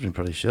else has been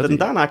pretty shitty. Didn't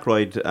Dan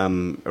Aykroyd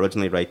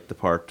originally write the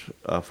part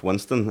of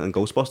Winston in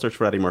Ghostbusters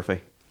for Eddie Murphy?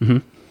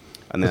 Mm-hmm.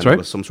 And then there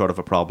was some sort of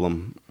a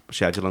problem,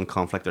 scheduling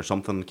conflict or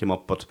something came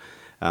up. But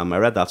I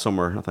read that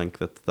somewhere. I think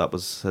that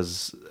was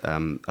his.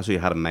 That's what he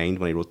had in mind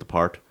when he wrote the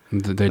part.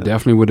 They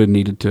definitely would have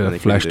needed to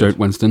flesh out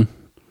Winston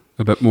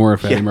a bit more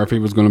if Eddie Murphy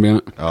was going to be in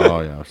it.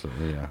 Oh yeah,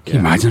 absolutely. Yeah. Can you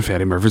imagine if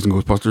Eddie Murphy's in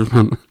Ghostbusters,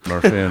 man?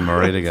 Murphy and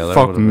Murray together.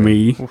 Fuck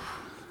me.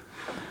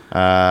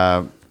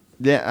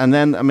 Yeah, and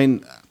then I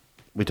mean,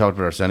 we talked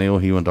about Arsenio.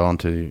 He went on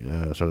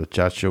to sort of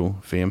chat show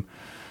fame.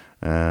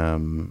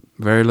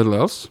 Very little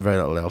else. Very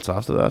little else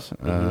after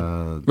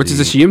that. Which is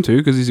a shame too,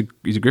 because he's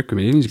a great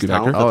comedian. He's a good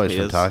actor. Oh,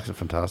 he's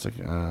fantastic.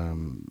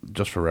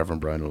 Just for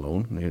Reverend Brown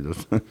alone.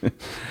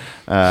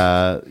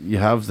 You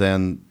have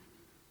then,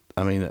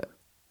 I mean,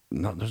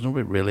 there's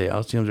nobody really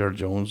else. James Earl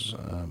Jones.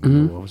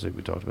 Obviously,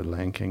 we talked about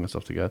Lion King and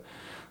stuff together.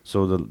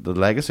 So the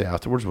legacy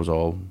afterwards was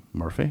all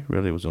Murphy.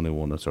 Really, was the only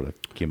one that sort of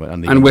came out,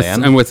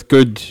 and with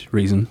good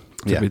reason.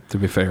 To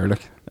be fair,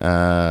 like.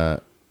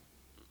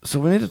 So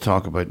we need to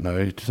talk about now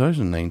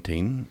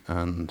 2019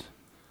 and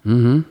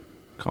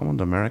Coming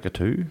to America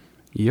 2.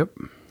 Yep.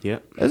 Yeah.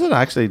 Is it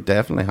actually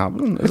definitely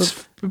happening?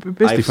 It's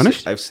basically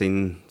finished. I've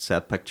seen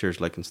set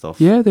pictures like and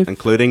stuff. Yeah,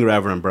 including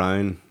Reverend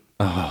Brown.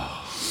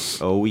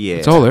 Oh yeah.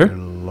 It's all there. Dear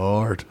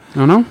Lord.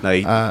 I know.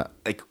 Now,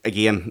 like,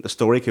 again, the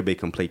story could be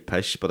complete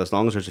pish, but as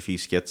long as there's a few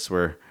skits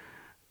where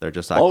they're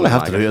just all they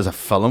have to like do is a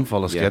film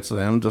full of skits of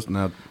them, just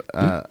not.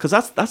 Because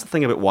that's the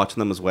thing about watching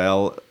them as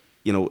well.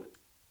 You know,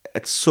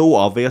 it's so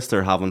obvious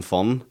they're having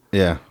fun.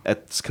 Yeah,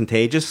 it's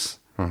contagious.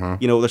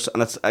 You know,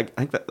 I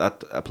think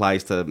that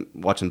applies to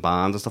watching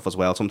bands and stuff as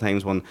well.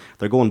 Sometimes when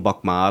they're going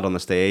buck mad on the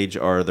stage,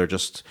 or they're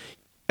just,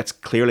 it's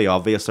clearly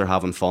obvious they're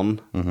having fun.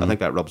 I think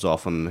that rubs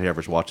off on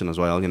whoever's watching as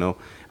well, you know,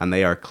 and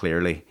they are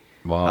clearly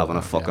having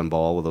a fucking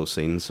ball with those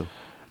scenes. So.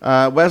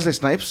 Wesley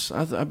Snipes,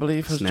 I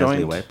believe, has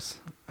joined. Wipes.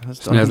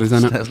 Snesley's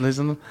in it. Snesley's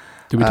in it.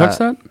 Did we touch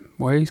that?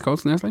 Why he's called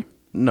Snesley?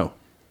 No.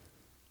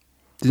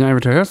 Did I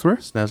ever tell you that story?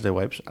 Snesley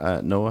Wipes.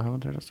 No, I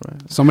haven't heard that story.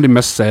 Somebody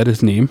missaid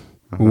his name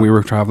when we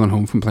were travelling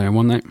home from playing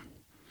one night.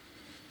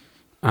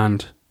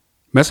 And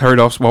misheard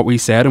us what we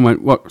said and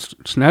went, what,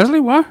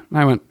 Snesley, what? And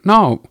I went,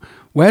 no,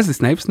 Wesley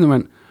Snipes. And they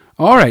went,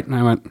 all right. And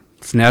I went,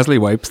 Snesley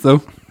Wipes,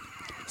 though.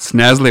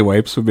 Snesley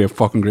Wipes would be a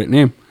fucking great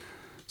name.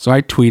 So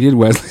I tweeted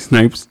Wesley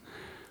Snipes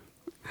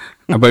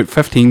about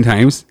 15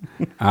 times,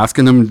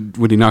 asking him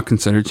would he not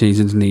consider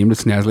changing his name to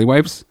Snesley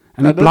Wipes.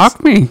 And he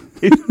blocked me.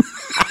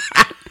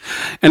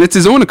 And it's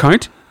his own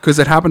account, because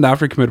it happened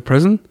after he committed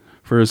prison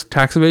for his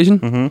tax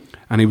evasion,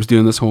 and he was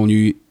doing this whole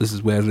new, this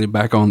is Wesley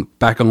back on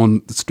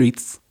the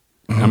streets,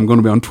 and I'm going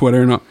to be on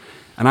Twitter, and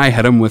I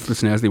hit him with the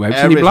Snesley Wipes,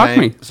 and he blocked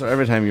me. So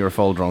every time you were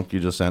full drunk, you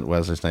just sent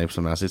Wesley Snipes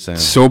a message saying,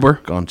 sober,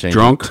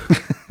 drunk,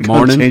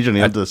 morning, changing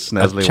into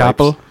Snesley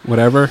chapel, Wipes.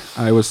 Whatever,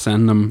 I was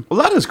sending him.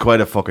 Well, that is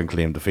quite a fucking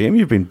claim to fame.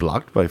 You've been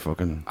blocked by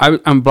fucking...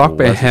 I'm blocked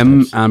by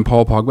him and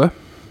Paul Pogba.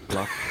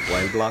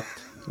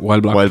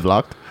 While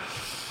blocked.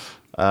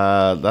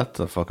 That's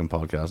a fucking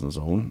podcast on its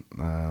own.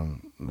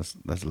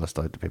 Let's list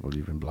out the people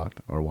you've been blocked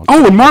or want.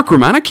 Oh, and Mark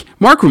Romanek.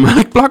 Mark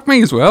Romanek blocked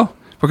me as well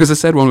because I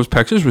said one of his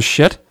pictures was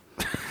shit.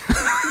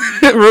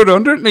 It wrote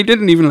under it, and he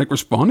didn't even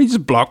respond. He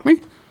just blocked me.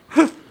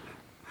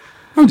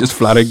 I'm just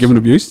flat out giving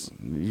abuse.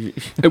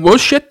 It was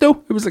shit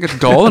though. It was like a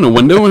doll in a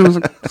window, and I was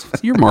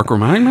like, "You're Mark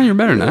Romanek, man. You're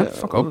better than that.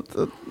 Fuck up."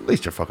 At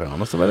least you're fucking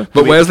honest about it.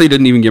 But Wesley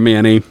didn't even give me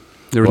any.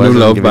 There was no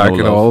love back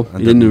at all.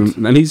 He didn't.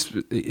 And he's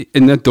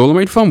in that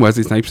Dolomite film.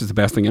 Wesley Snipes is the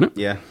best thing in it.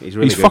 Yeah, he's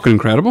really. He's good. Fucking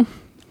incredible.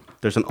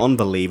 There's an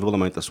unbelievable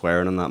amount of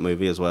swearing in that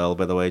movie as well.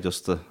 By the way, I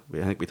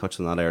think we touched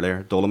on that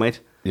earlier. Dolomite.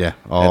 Yeah.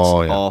 It's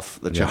off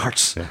the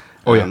charts. Yeah.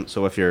 Oh yeah.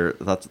 So if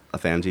that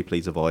offends you,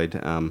 please avoid.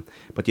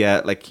 But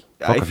yeah,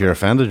 if you're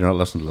offended, you're not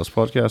listening to this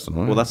podcast.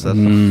 Well, that's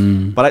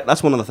it. But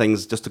that's one of the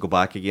things. Just to go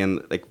back again,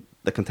 like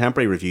the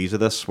contemporary reviews of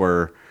this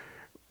were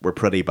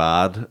pretty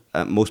bad.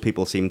 Most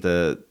people seem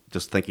to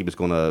just think he was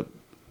going to,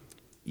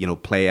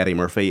 play Eddie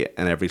Murphy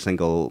in every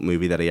single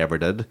movie that he ever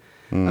did.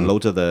 And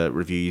loads of the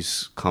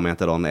reviews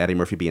commented on Eddie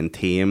Murphy being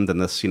tamed, and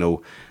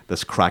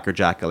this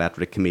crackerjack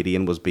electric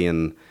comedian was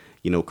being,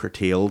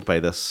 curtailed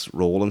by this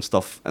role and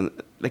stuff. And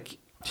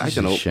I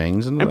don't know.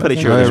 I'm pretty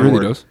sure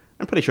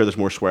I'm pretty sure there's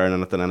more swearing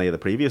in it than any of the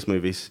previous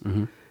movies.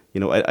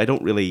 I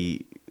don't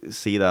really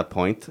see that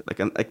point.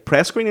 Like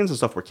press screenings and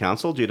stuff were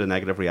cancelled due to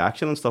negative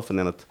reaction and stuff, and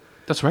then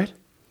that's right.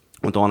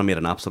 Went on and made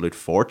an absolute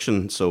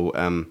fortune. So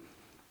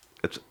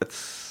it's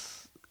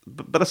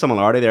a bit of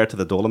similarity there to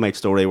the Dolomite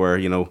story, where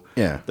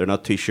they're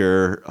not too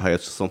sure how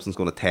something's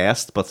going to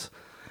test, but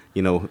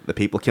the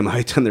people came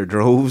out in their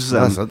droves.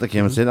 That's what they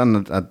came and said,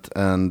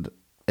 and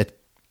it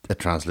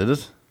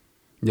translated.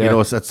 Yeah.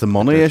 It's the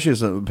money issues,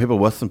 people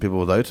with and people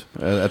without.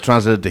 It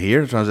translated to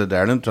here, it translated to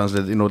Ireland,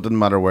 it didn't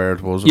matter where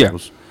it was. Yeah.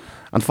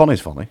 And funny's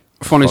funny.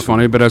 Funny's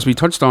funny, but as we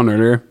touched on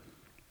earlier,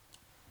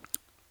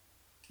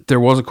 there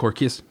was a court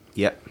case.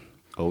 Yeah.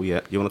 Oh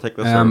yeah. You want to take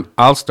this?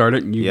 I'll start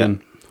it and you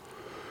can.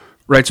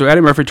 Right, so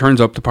Eddie Murphy turns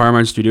up to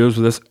Paramount Studios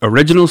with this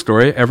original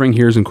story. Everything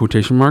here is in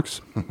quotation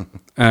marks.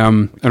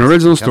 An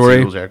original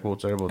story. Those air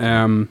quotes there,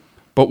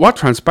 but what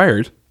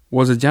transpired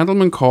was a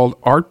gentleman called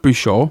Art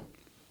Bouchot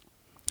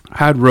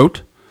had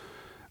wrote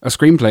a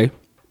screenplay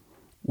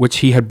which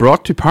he had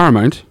brought to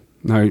Paramount.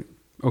 Now,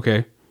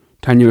 okay,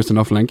 tenuous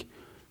enough link.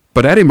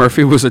 But Eddie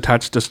Murphy was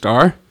attached to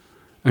star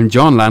and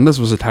John Landis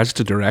was attached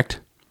to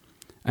direct.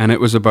 And it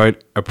was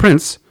about a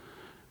prince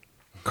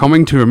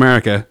coming to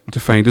America to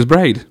find his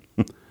bride.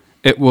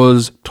 It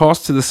was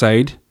tossed to the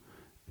side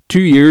 2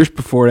 years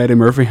before Eddie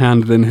Murphy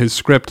handed in his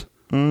script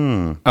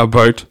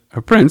about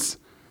a prince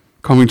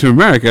coming to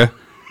America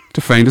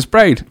to find his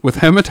bride, with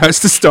him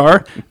attached to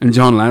star and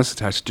John Landis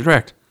attached to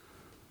direct.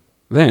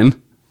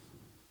 Then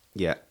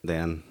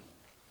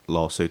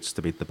lawsuits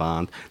to beat the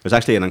band. There's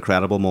actually an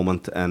incredible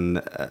moment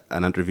in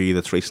an interview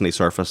that's recently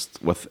surfaced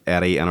with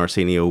Eddie and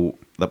Arsenio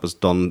that was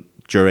done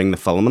during the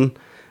filming,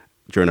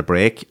 during a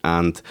break,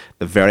 and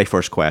the very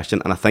first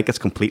question, and I think it's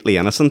completely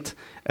innocent,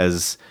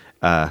 is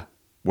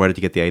where did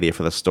you get the idea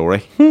for this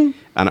story? And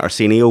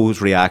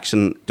Arsenio's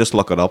reaction, just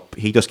look it up,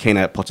 he just kind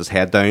of puts his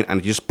head down and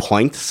he just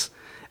points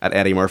at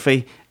Eddie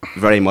Murphy,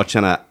 very much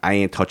in a I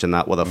ain't touching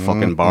that with a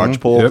fucking barge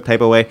pole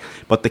type of way.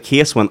 But the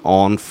case went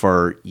on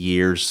for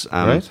years.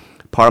 Right.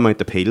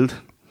 Paramount appealed,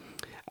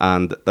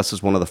 and this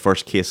is one of the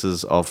first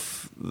cases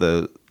of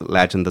the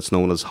legend that's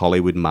known as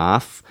Hollywood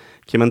math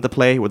came into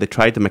play, where they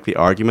tried to make the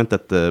argument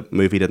that the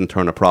movie didn't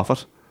turn a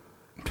profit.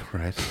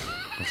 Right.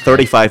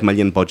 35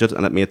 million budget,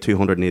 and it made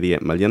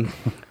 288 million,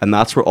 and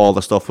that's where all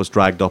the stuff was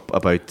dragged up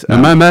about. Now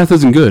my math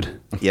isn't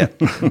good. Yeah,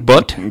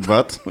 but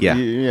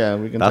yeah,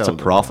 we can. That's tell a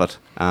profit,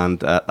 and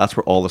that's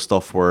where all the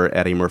stuff where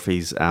Eddie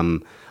Murphy's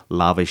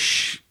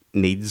lavish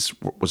needs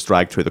was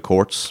dragged through the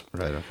courts.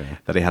 Right. Okay.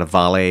 That he had a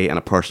valet and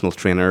a personal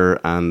trainer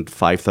and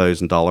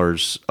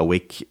 $5,000 a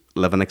week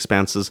living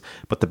expenses.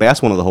 But the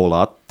best one of the whole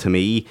lot to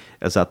me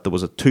is that there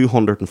was a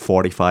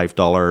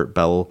 $245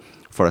 bill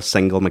for a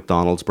single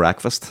McDonald's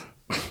breakfast.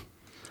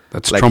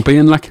 That's like,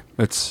 Trumpian, like.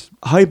 It's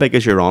how big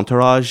is your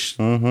entourage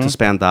to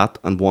spend that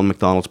on one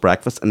McDonald's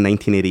breakfast in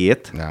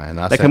 1988? Nah, and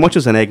that's like, how much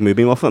was an egg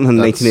movie muffin in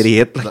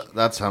 1988?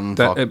 That's him.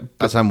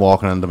 That's him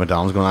walking into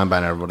McDonald's going, I'm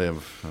buying everybody.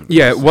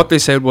 Yeah, what they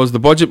said was the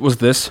budget was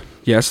this,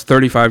 yes,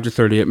 35 to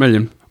 38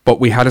 million, but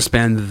we had to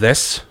spend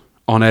this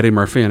on Eddie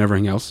Murphy and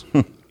everything else.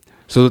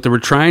 So that they were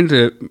trying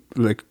to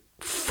like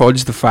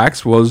fudge the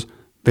facts was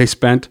they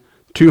spent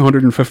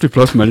 250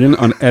 plus million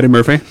on Eddie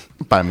Murphy.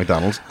 Buying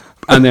McDonald's.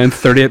 And then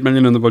 38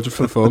 million in the budget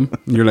for the film.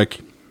 And you're like,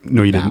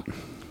 no, you didn't.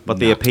 But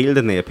they appealed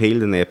and they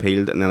appealed and they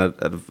appealed, and then it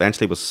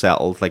eventually was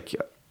settled like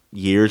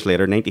years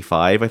later,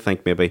 95, I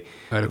think, maybe,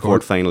 before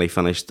it finally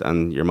finished.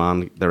 And your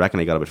man, they reckon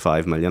he got about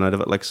 5 million out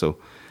of it. Like, so,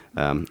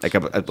 like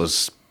it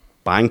was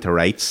bang to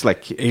rights.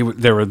 Like they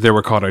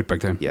were caught out big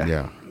time.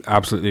 Yeah,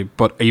 absolutely.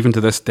 But even to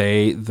this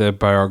day, the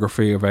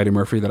biography of Eddie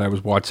Murphy that I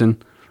was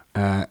watching,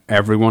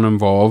 everyone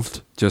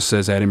involved just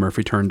says Eddie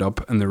Murphy turned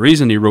up, and the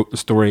reason he wrote the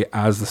story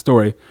as the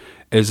story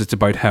is it's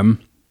about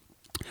him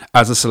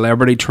as a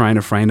celebrity trying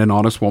to find an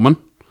honest woman.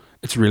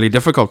 It's really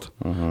difficult.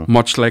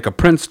 Much like a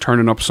prince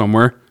turning up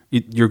somewhere,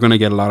 you're going to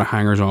get a lot of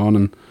hangers on,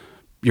 and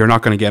you're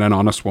not going to get an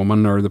honest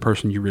woman or the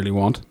person you really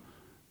want.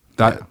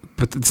 But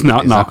it's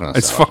not.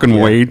 It's fucking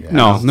way.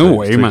 No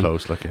way, man.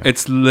 Close,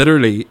 it's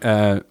literally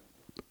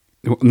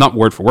not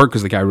word for word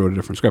because the guy wrote a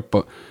different script,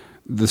 but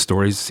the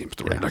story's the same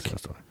story.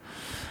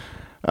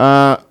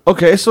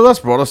 Okay, so that's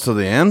brought us to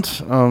the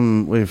end.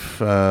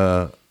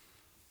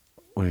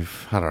 We've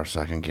had our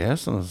second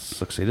guest and it's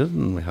succeeded,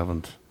 and we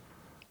haven't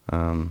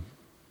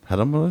hit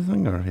him with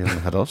anything, or he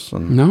hasn't hit us.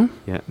 And no,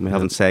 we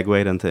haven't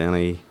segued into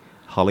any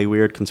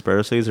Hollyweird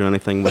conspiracies or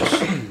anything, which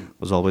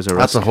was always a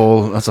risk. That's a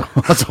whole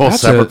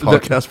separate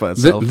podcast by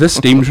itself. This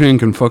steam train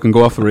can fucking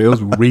go off the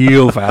rails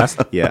real fast.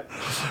 Yeah,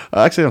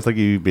 actually, I don't think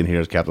you being here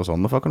has kept us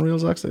on the fucking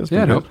rails. Actually,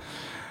 yeah, no.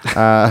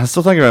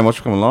 So thank you very much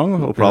for coming along.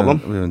 No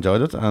problem. We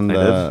enjoyed it, and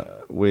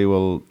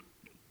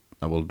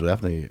I will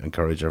definitely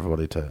encourage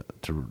everybody to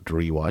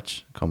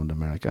rewatch Coming to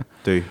America.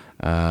 Do.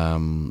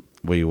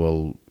 We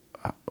will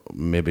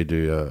maybe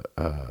do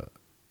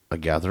a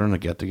gathering, a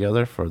get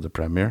together for the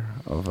premiere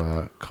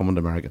of Coming to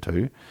America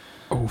 2.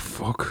 Oh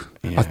fuck!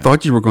 Yeah. I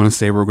thought you were going to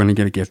say we were going to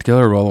get a get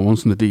together all at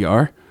once in the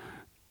DR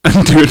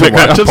and do it like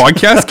a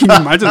podcast. Can you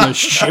imagine the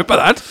shit of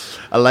that?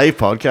 A live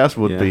podcast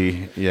would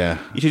be You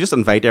should just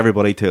invite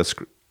everybody to a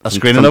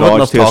screening of it.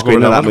 Let's talk about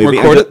that movie,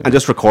 record it and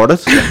just record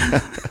it.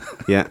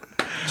 Yeah.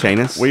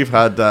 Chinese. We've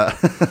had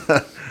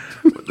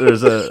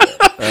there's a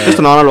just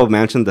an honourable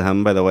mention to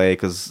him, by the way,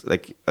 because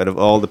like out of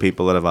all the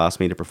people that have asked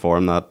me to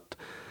perform that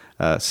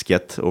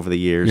skit over the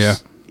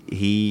years,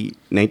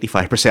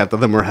 95% of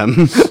them were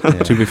him.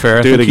 To be fair,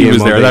 I think he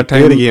was there that time.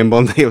 Do it again,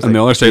 Monday. On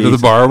the other side of the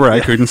bar where I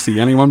couldn't see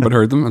anyone but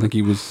heard them. I think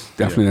he was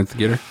definitely an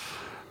instigator.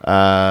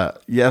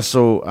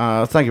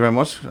 So thank you very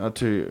much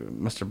to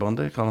Mr.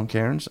 Bundy, Colin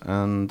Cairns,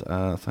 and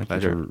thank you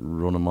to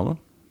Ronan Mullen.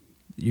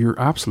 You're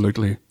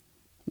absolutely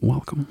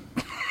welcome.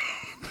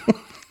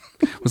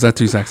 Was that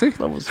too sexy?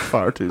 That was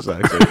far too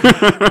sexy.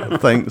 I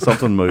think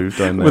something moved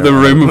down there. With a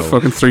room of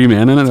fucking 3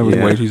 men in it, it was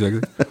way too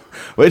sexy.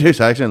 Way too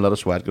sexy, and let us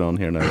sweat go on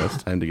here now.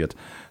 It's time to get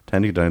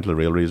down to the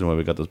real reason why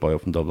we got this boy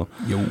up from Dublin.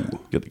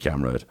 Get the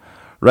camera out.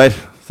 Right,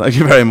 thank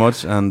you very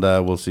much, and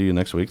we'll see you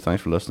next week.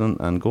 Thanks for listening,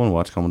 and go and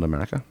watch Coming to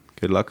America.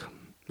 Good luck.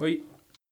 Bye.